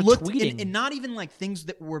the guys are tweeting, and not even things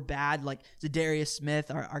that were bad, like Zadarius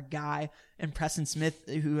Smith, our guy, and Preston Smith,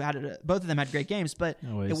 who had both of them had great games, but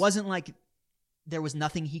it wasn't like there was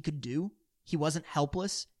nothing he could do. He wasn't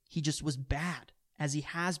helpless. He just was bad, as he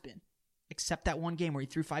has been, except that one game where he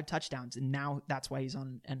threw 5 touchdowns, and now that's why he's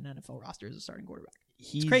on an NFL roster as a starting quarterback.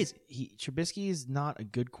 It's crazy. Trubisky is not a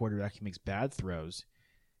good quarterback. He makes bad throws.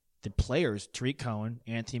 The players, Tariq Cohen,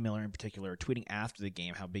 Anthony Miller in particular, are tweeting after the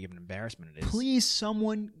game how big of an embarrassment it is. Please,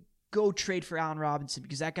 someone go trade for Allen Robinson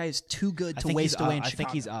because that guy is too good to waste away in Chicago. I think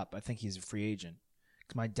he's up. I think he's a free agent.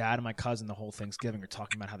 Because my dad and my cousin the whole Thanksgiving are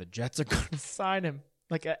talking about how the Jets are going to sign him.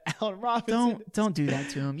 Like Allen Robinson. Don't do that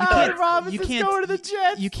to him. Allen Robinson's going to the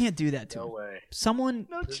Jets. You can't do that to him. No way. Someone,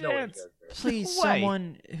 no chance. Please, No way.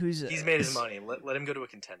 someone who's he's made his money. Let him go to a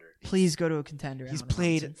contender. Please go to a contender. He's Allen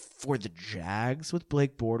played Robinson. for the Jags with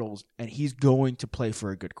Blake Bortles, and he's going to play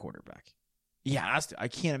for a good quarterback. Yeah, I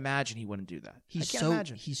can't imagine he wouldn't do that. He's so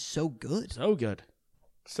good. So good.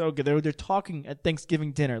 So good. They're talking at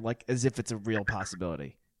Thanksgiving dinner as if it's a real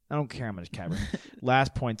possibility. I don't care how much Kevin.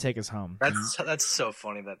 Last point, take us home. That's so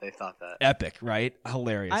funny that they thought that. Epic, right?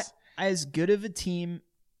 Hilarious. As good of a team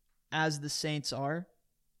as the Saints are,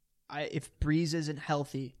 if Breeze isn't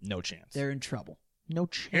healthy, no chance. They're in trouble. No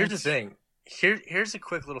chance. Here's the thing. Here's a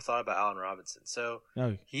quick little thought about Allen Robinson. So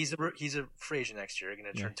he's a free agent next year,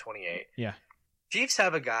 going to turn 28. Yeah. Chiefs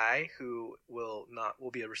have a guy who will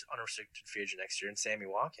be an unrestricted free agent next year, and Sammy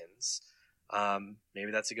Watkins.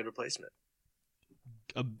 Maybe that's a good replacement.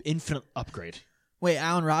 An infinite upgrade. Wait,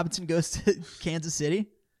 Allen Robinson goes to Kansas City?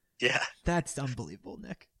 Yeah. That's unbelievable,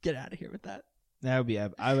 Nick. Get out of here with that. That would be. I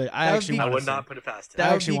would not put it past him. That I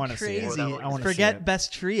would actually be want to see it. crazy. I want to Forget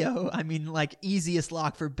best trio. I mean, easiest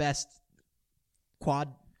lock for best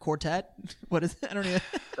quartet. What is it? I don't even.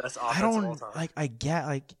 Best offense of all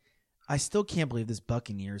time. I still can't believe this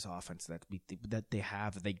Buccaneers offense that they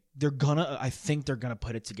have. I think they're gonna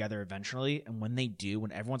put it together eventually. And when they do,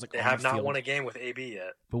 when everyone's they have not won a game with AB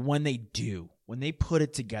yet. But when they do, when they put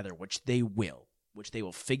it together, which they will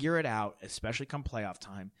figure it out, especially come playoff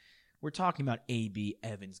time. We're talking about AB,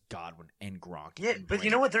 Evans, Godwin, and Gronk. Yeah, and but you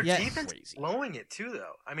know what? Their Brady. defense Crazy. blowing it too,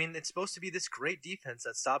 though. I mean, it's supposed to be this great defense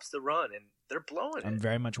that stops the run, and they're blowing it. I'm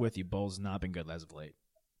very much with you. Bulls not been good as of late.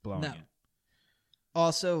 Blowing it.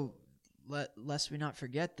 Also, lest we not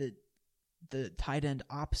forget that the tight end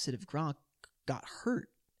opposite of Gronk got hurt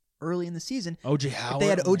early in the season. O.J. Howard. They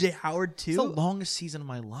had O.J. Howard too. It's the longest season of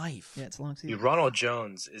my life. Yeah, it's a long season. Ronald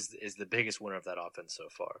Jones is the biggest winner of that offense so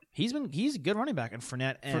far. He's a good running back, and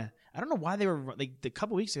Fournette. I don't know why they were a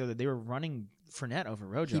couple weeks ago that they were running Fournette over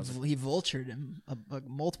Rojo. He vultured him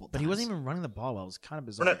multiple times. But he wasn't even running the ball well. It was kind of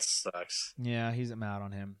bizarre. Fournette sucks. Yeah, I'm out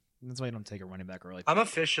on him. That's why you don't take a running back early. I'm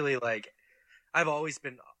officially I've always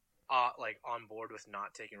been on board with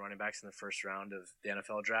not taking running backs in the first round of the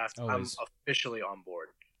NFL draft. Always. I'm officially on board.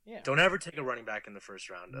 Yeah. Don't ever take a running back in the first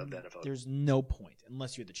round of the NFL. There's no point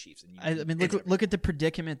unless you're the Chiefs. And look at the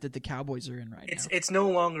predicament that the Cowboys are in right now. It's no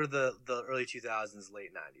longer the early 2000s, late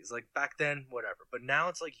 90s. Back then, whatever. But now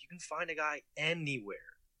it's you can find a guy anywhere.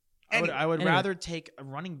 I would rather take a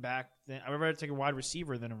running back I would rather take a wide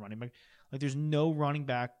receiver than a running back. There's no running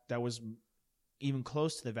back that was even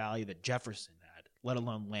close to the value that Jefferson had, let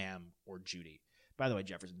alone Lamb or Judy. By the way,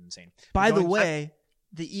 Jefferson's insane. By the way,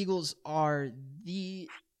 the Eagles are the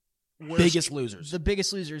biggest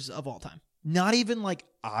losers of all time. Not even like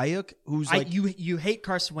Ayuk, who's like you hate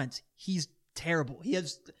Carson Wentz. He's terrible.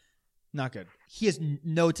 not good. He has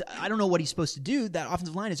I don't know what he's supposed to do. That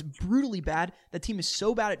offensive line is brutally bad. That team is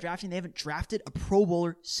so bad at drafting. They haven't drafted a Pro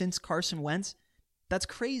Bowler since Carson Wentz. That's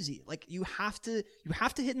crazy. Like you have to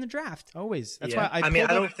hit in the draft. Always. That's Yeah. why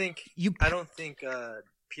I don't think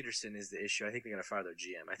Peterson is the issue. I think they're gonna fire their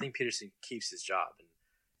GM. I think Peterson keeps his job and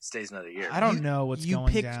stays another year. I don't know what's going down.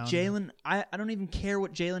 You picked Jalen. I don't even care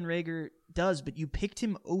what Jalen Reagor does, but you picked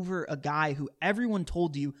him over a guy who everyone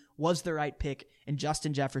told you was the right pick in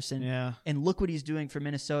Justin Jefferson. Yeah. And look what he's doing for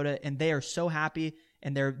Minnesota, and they are so happy,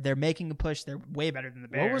 and they're making a push. They're way better than the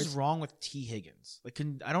Bears. What was wrong with T. Higgins? Like,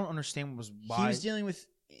 I don't understand why. He was dealing with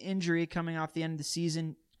injury coming off the end of the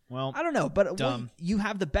season. Well, I don't know, but dumb. You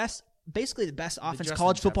have basically the best offense Justin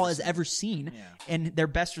college football has Jefferson. ever seen, Yeah. and their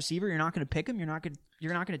best receiver. You're not going to pick him. You're not going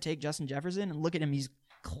to take Justin Jefferson. And look at him. He's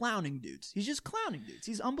clowning dudes. He's just clowning dudes.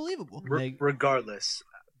 He's unbelievable. Regardless,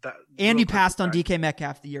 And he passed on DK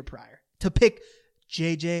Metcalf the year prior to pick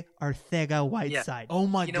JJ Arcega-Whiteside. Oh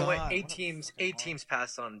my god! You know what? Eight teams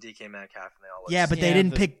passed on DK Metcalf, and they all. Yeah, but they Yeah,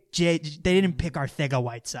 didn't pick They didn't pick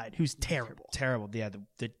Arcega-Whiteside, who's terrible. Terrible. Yeah, the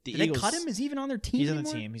Did Eagles. they cut him? Is he even on their team? He's on the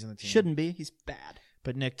anymore? team. He's on the team. Shouldn't be. He's bad.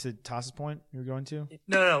 But Nick, to Toss's point, you're going to.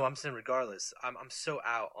 No. I'm saying regardless. I'm so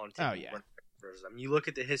out on. Oh, yeah. I mean, you look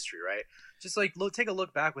at the history, right? Just like take a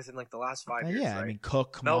look back within like the last 5 years. Yeah, right? I mean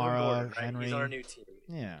Cook, Melvin Kamara, Gordon, right? Henry. He's on a new team.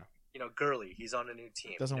 Yeah. Gurley, he's on a new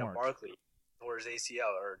team. Doesn't work. Barkley tore his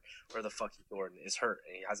ACL or where the fuck he tore it is hurt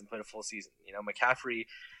and he hasn't played a full season. McCaffrey,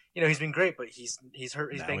 he's been great, but he's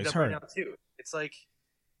hurt. He's banged up right now too. It's like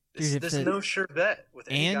there's no sure bet with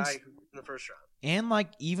any guy who's in the first round. And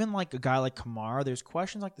even a guy like Kamara, there's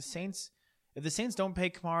questions like the Saints. If the Saints don't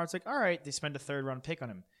pay Kamara, it's like, all right, they spend a third-round pick on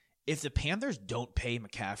him. If the Panthers don't pay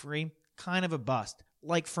McCaffrey, kind of a bust.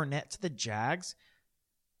 Like Fournette to the Jags.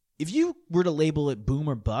 If you were to label it boom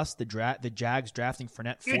or bust, the Jags drafting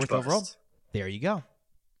Fournette Huge fourth bust. overall, there you go.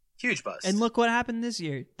 Huge bust. And look what happened this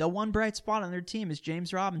year. The one bright spot on their team is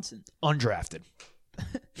James Robinson. Undrafted.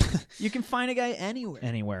 You can find a guy anywhere.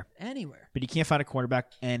 Anywhere. But you can't find a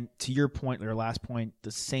quarterback. And to your point, your last point,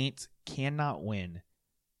 the Saints cannot win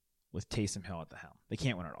with Taysom Hill at the helm. They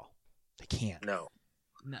can't win at all. They can't. No.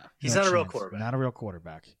 He's not a real quarterback. Not a real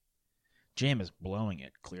quarterback. Jam is blowing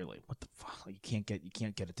it, clearly. What the fuck? You can't get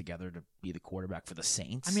it together to be the quarterback for the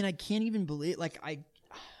Saints. I mean, I can't even believe I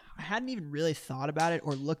hadn't even really thought about it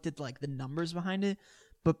or looked at the numbers behind it.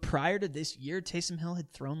 But prior to this year, Taysom Hill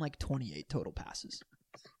had thrown 28 total passes.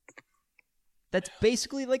 That's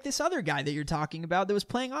basically like this other guy that you're talking about that was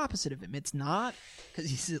playing opposite of him. It's not, because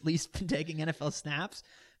he's at least been taking NFL snaps.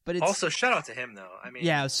 But it's also, shout out to him though. I mean,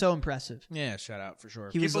 yeah, it was so impressive. Yeah, shout out for sure.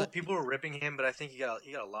 People were ripping him, but I think he got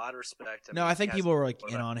a lot of respect. I think people were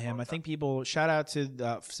in on him. I think people shout out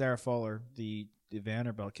to Sarah Fuller, the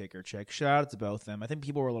Vanderbilt kicker chick. Shout out to both of them. I think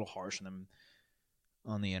people were a little harsh on them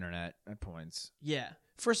on the internet at points. Yeah.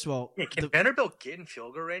 First of all, can Vanderbilt get in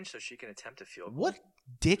field goal range so she can attempt a field goal? What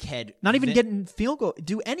dickhead? Not even get in field goal,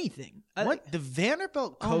 do anything. What the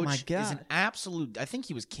Vanderbilt coach Oh my God. is an absolute. I think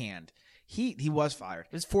he was canned. He was fired.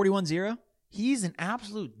 It was 41-0. He's an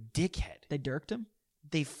absolute dickhead. They dirked him.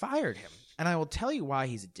 They fired him, and I will tell you why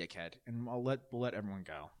he's a dickhead, and we'll let everyone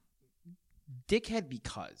go. Dickhead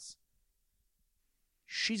because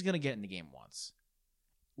she's gonna get in the game once.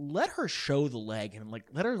 Let her show the leg and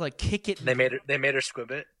let her kick it. They made her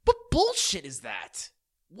squib it. What bullshit is that?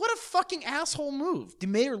 What a fucking asshole move! They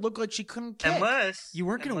made her look like she couldn't kick. Unless you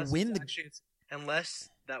weren't gonna win unless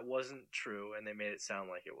that wasn't true and they made it sound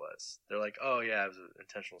like it was. They're like, oh yeah, it was an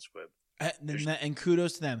intentional squib. And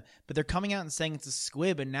kudos to them, but they're coming out and saying it's a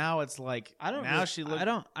squib, and now it's like I don't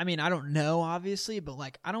know obviously,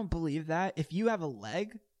 but I don't believe that. If you have a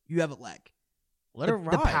leg, you have a leg. Let her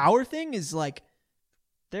ride. The power thing is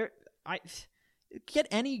get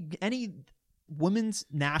any women's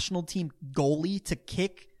national team goalie to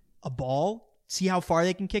kick a ball, see how far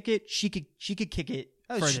they can kick it. She could kick it.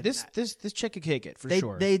 This chick could kick it for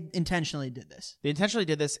sure. They intentionally did this.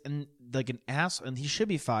 And an ass, and he should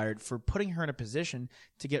be fired for putting her in a position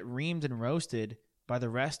to get reamed and roasted by the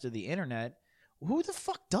rest of the internet. Who the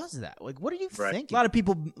fuck does that? What are you thinking? A lot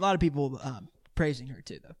of people praising her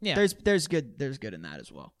too, though. Yeah, there's good in that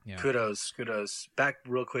as well. Yeah. Kudos. Back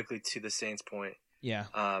real quickly to the Saints point. Yeah.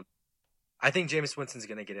 I think Jameis Winston's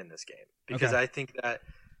going to get in this game because I think that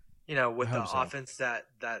with the offense that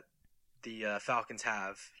the Falcons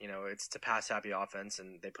have, it's a pass happy offense,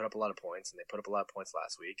 and they put up a lot of points, and they put up a lot of points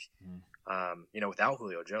last week. Without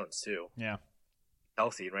Julio Jones too. Yeah.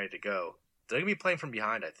 Healthy and ready to go. They're going to be playing from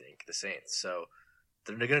behind, I think, the Saints. So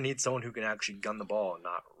they're going to need someone who can actually gun the ball and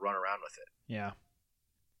not run around with it. Yeah.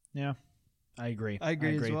 Yeah. I agree. I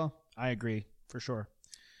agree as well. I agree for sure.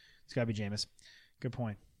 It's got to be Jameis. Good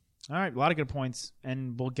point. All right, a lot of good points,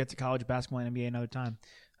 and we'll get to college basketball and NBA another time.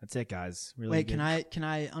 That's it, guys. Really. Wait, good. can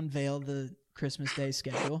I unveil the Christmas Day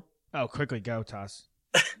schedule? Oh, quickly go, Toss.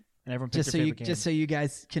 And everyone pick their favorite game. Just so you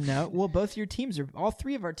guys can know. Well, all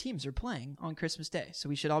three of our teams are playing on Christmas Day, so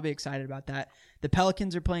we should all be excited about that. The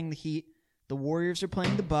Pelicans are playing the Heat. The Warriors are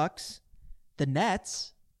playing the Bucks. The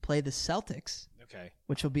Nets play the Celtics. Okay.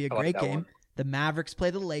 Which will be a great game. One. The Mavericks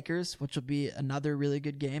play the Lakers, which will be another really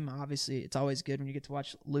good game. Obviously, it's always good when you get to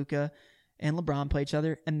watch Luka and LeBron play each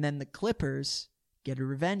other. And then the Clippers get a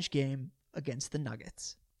revenge game against the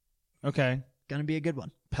Nuggets. Okay. Gonna be a good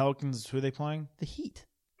one. Pelicans, who are they playing? The Heat.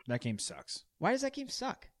 That game sucks. Why does that game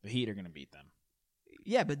suck? The Heat are going to beat them.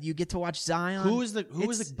 Yeah, but you get to watch Zion. Who is the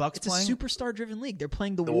Bucks playing? It's a superstar-driven league. They're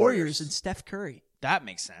playing the Warriors and Steph Curry. That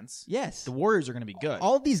makes sense. Yes. The Warriors are going to be good.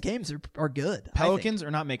 All of these games are good. Pelicans are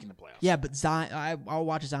not making the playoffs. Yeah, but I'll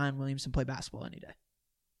watch Zion Williamson play basketball any day.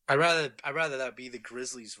 I'd rather that be the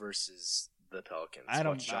Grizzlies versus the Pelicans.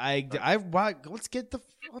 Let's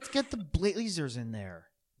get the Blazers in there.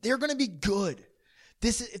 They're going to be good.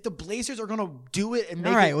 If the Blazers are going to do it and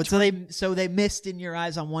make all right, well, so they missed in your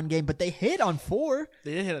eyes on one game, but they hit on 4.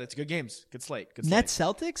 They did hit it. It's good games. Good slate. Nets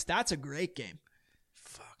Celtics, that's a great game.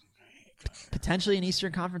 Fucking great. Potentially an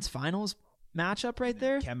Eastern Conference Finals matchup right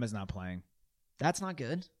there. Kemba's not playing. That's not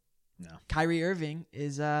good. No. Kyrie Irving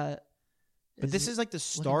is but this is like the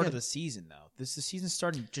start of the season, though. The season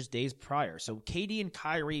started just days prior, so KD and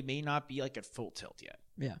Kyrie may not be like at full tilt yet.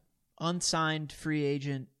 Yeah. Unsigned free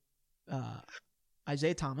agent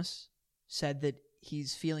Isaiah Thomas said that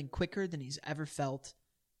he's feeling quicker than he's ever felt,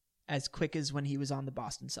 as quick as when he was on the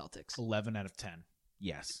Boston Celtics. 11 out of 10.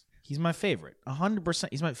 Yes. He's my favorite. 100%.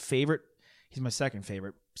 He's my favorite. He's my second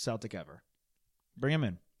favorite Celtic ever. Bring him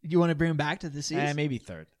in. You want to bring him back to the C's? Maybe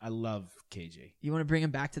third. I love KG. You want to bring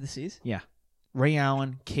him back to the C's? Yeah. Ray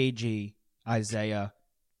Allen, KG, Isaiah,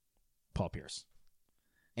 Paul Pierce.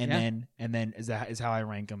 And then is how I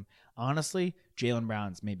rank him. Honestly, Jaylen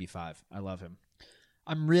Brown's maybe 5. I love him.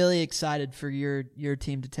 I'm really excited for your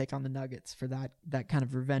team to take on the Nuggets for that kind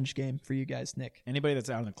of revenge game for you guys, Nick. Anybody that's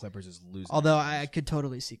out on the Clippers is losing. Although I could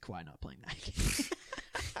totally see Kawhi not playing that game.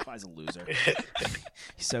 Kawhi's a loser.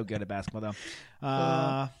 He's so good at basketball,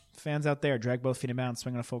 though. Fans out there, drag both feet in bounds,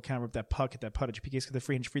 swing on a full count, rip that puck, hit that putt at your PKs, get the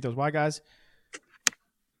free throws. Why, guys?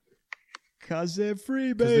 Because they're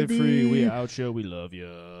free, baby. Because they're free. We out you. We love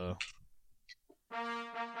you.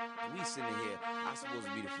 We sitting here, I'm supposed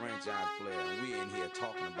to be the franchise player, and we in here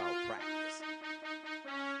talking about practice. 5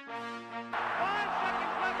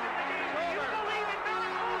 seconds left in the game. Do you believe in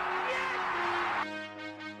miracles? Yes!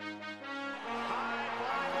 High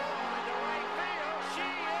fly ball into right field. She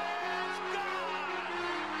is gone!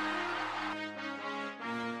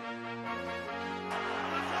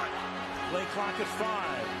 Play clock at 5.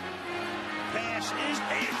 Pass is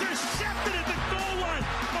intercepted at the goal line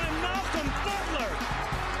by Malcolm Butler.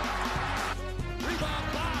 Rebound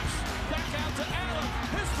box. Back out to Allen.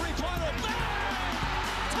 His three-pointer. Bang!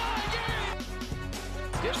 Tie game.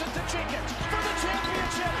 Gives it to Jenkins for the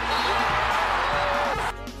championship.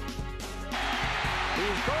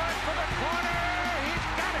 He's going for the corner. He's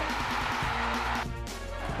got it.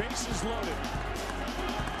 Bases loaded.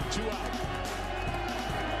 2 out.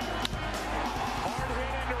 Hard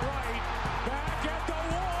hit into right. Back at the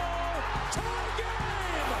wall. Tie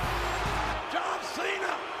game. John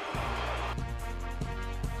Cena.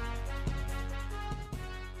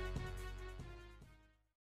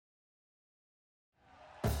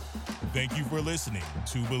 Thank you for listening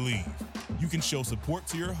to Believe. You can show support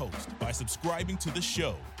to your host by subscribing to the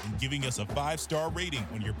show and giving us a 5-star rating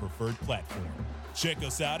on your preferred platform. Check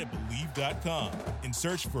us out at Believe.com and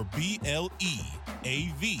search for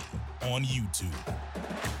BLEAV on YouTube.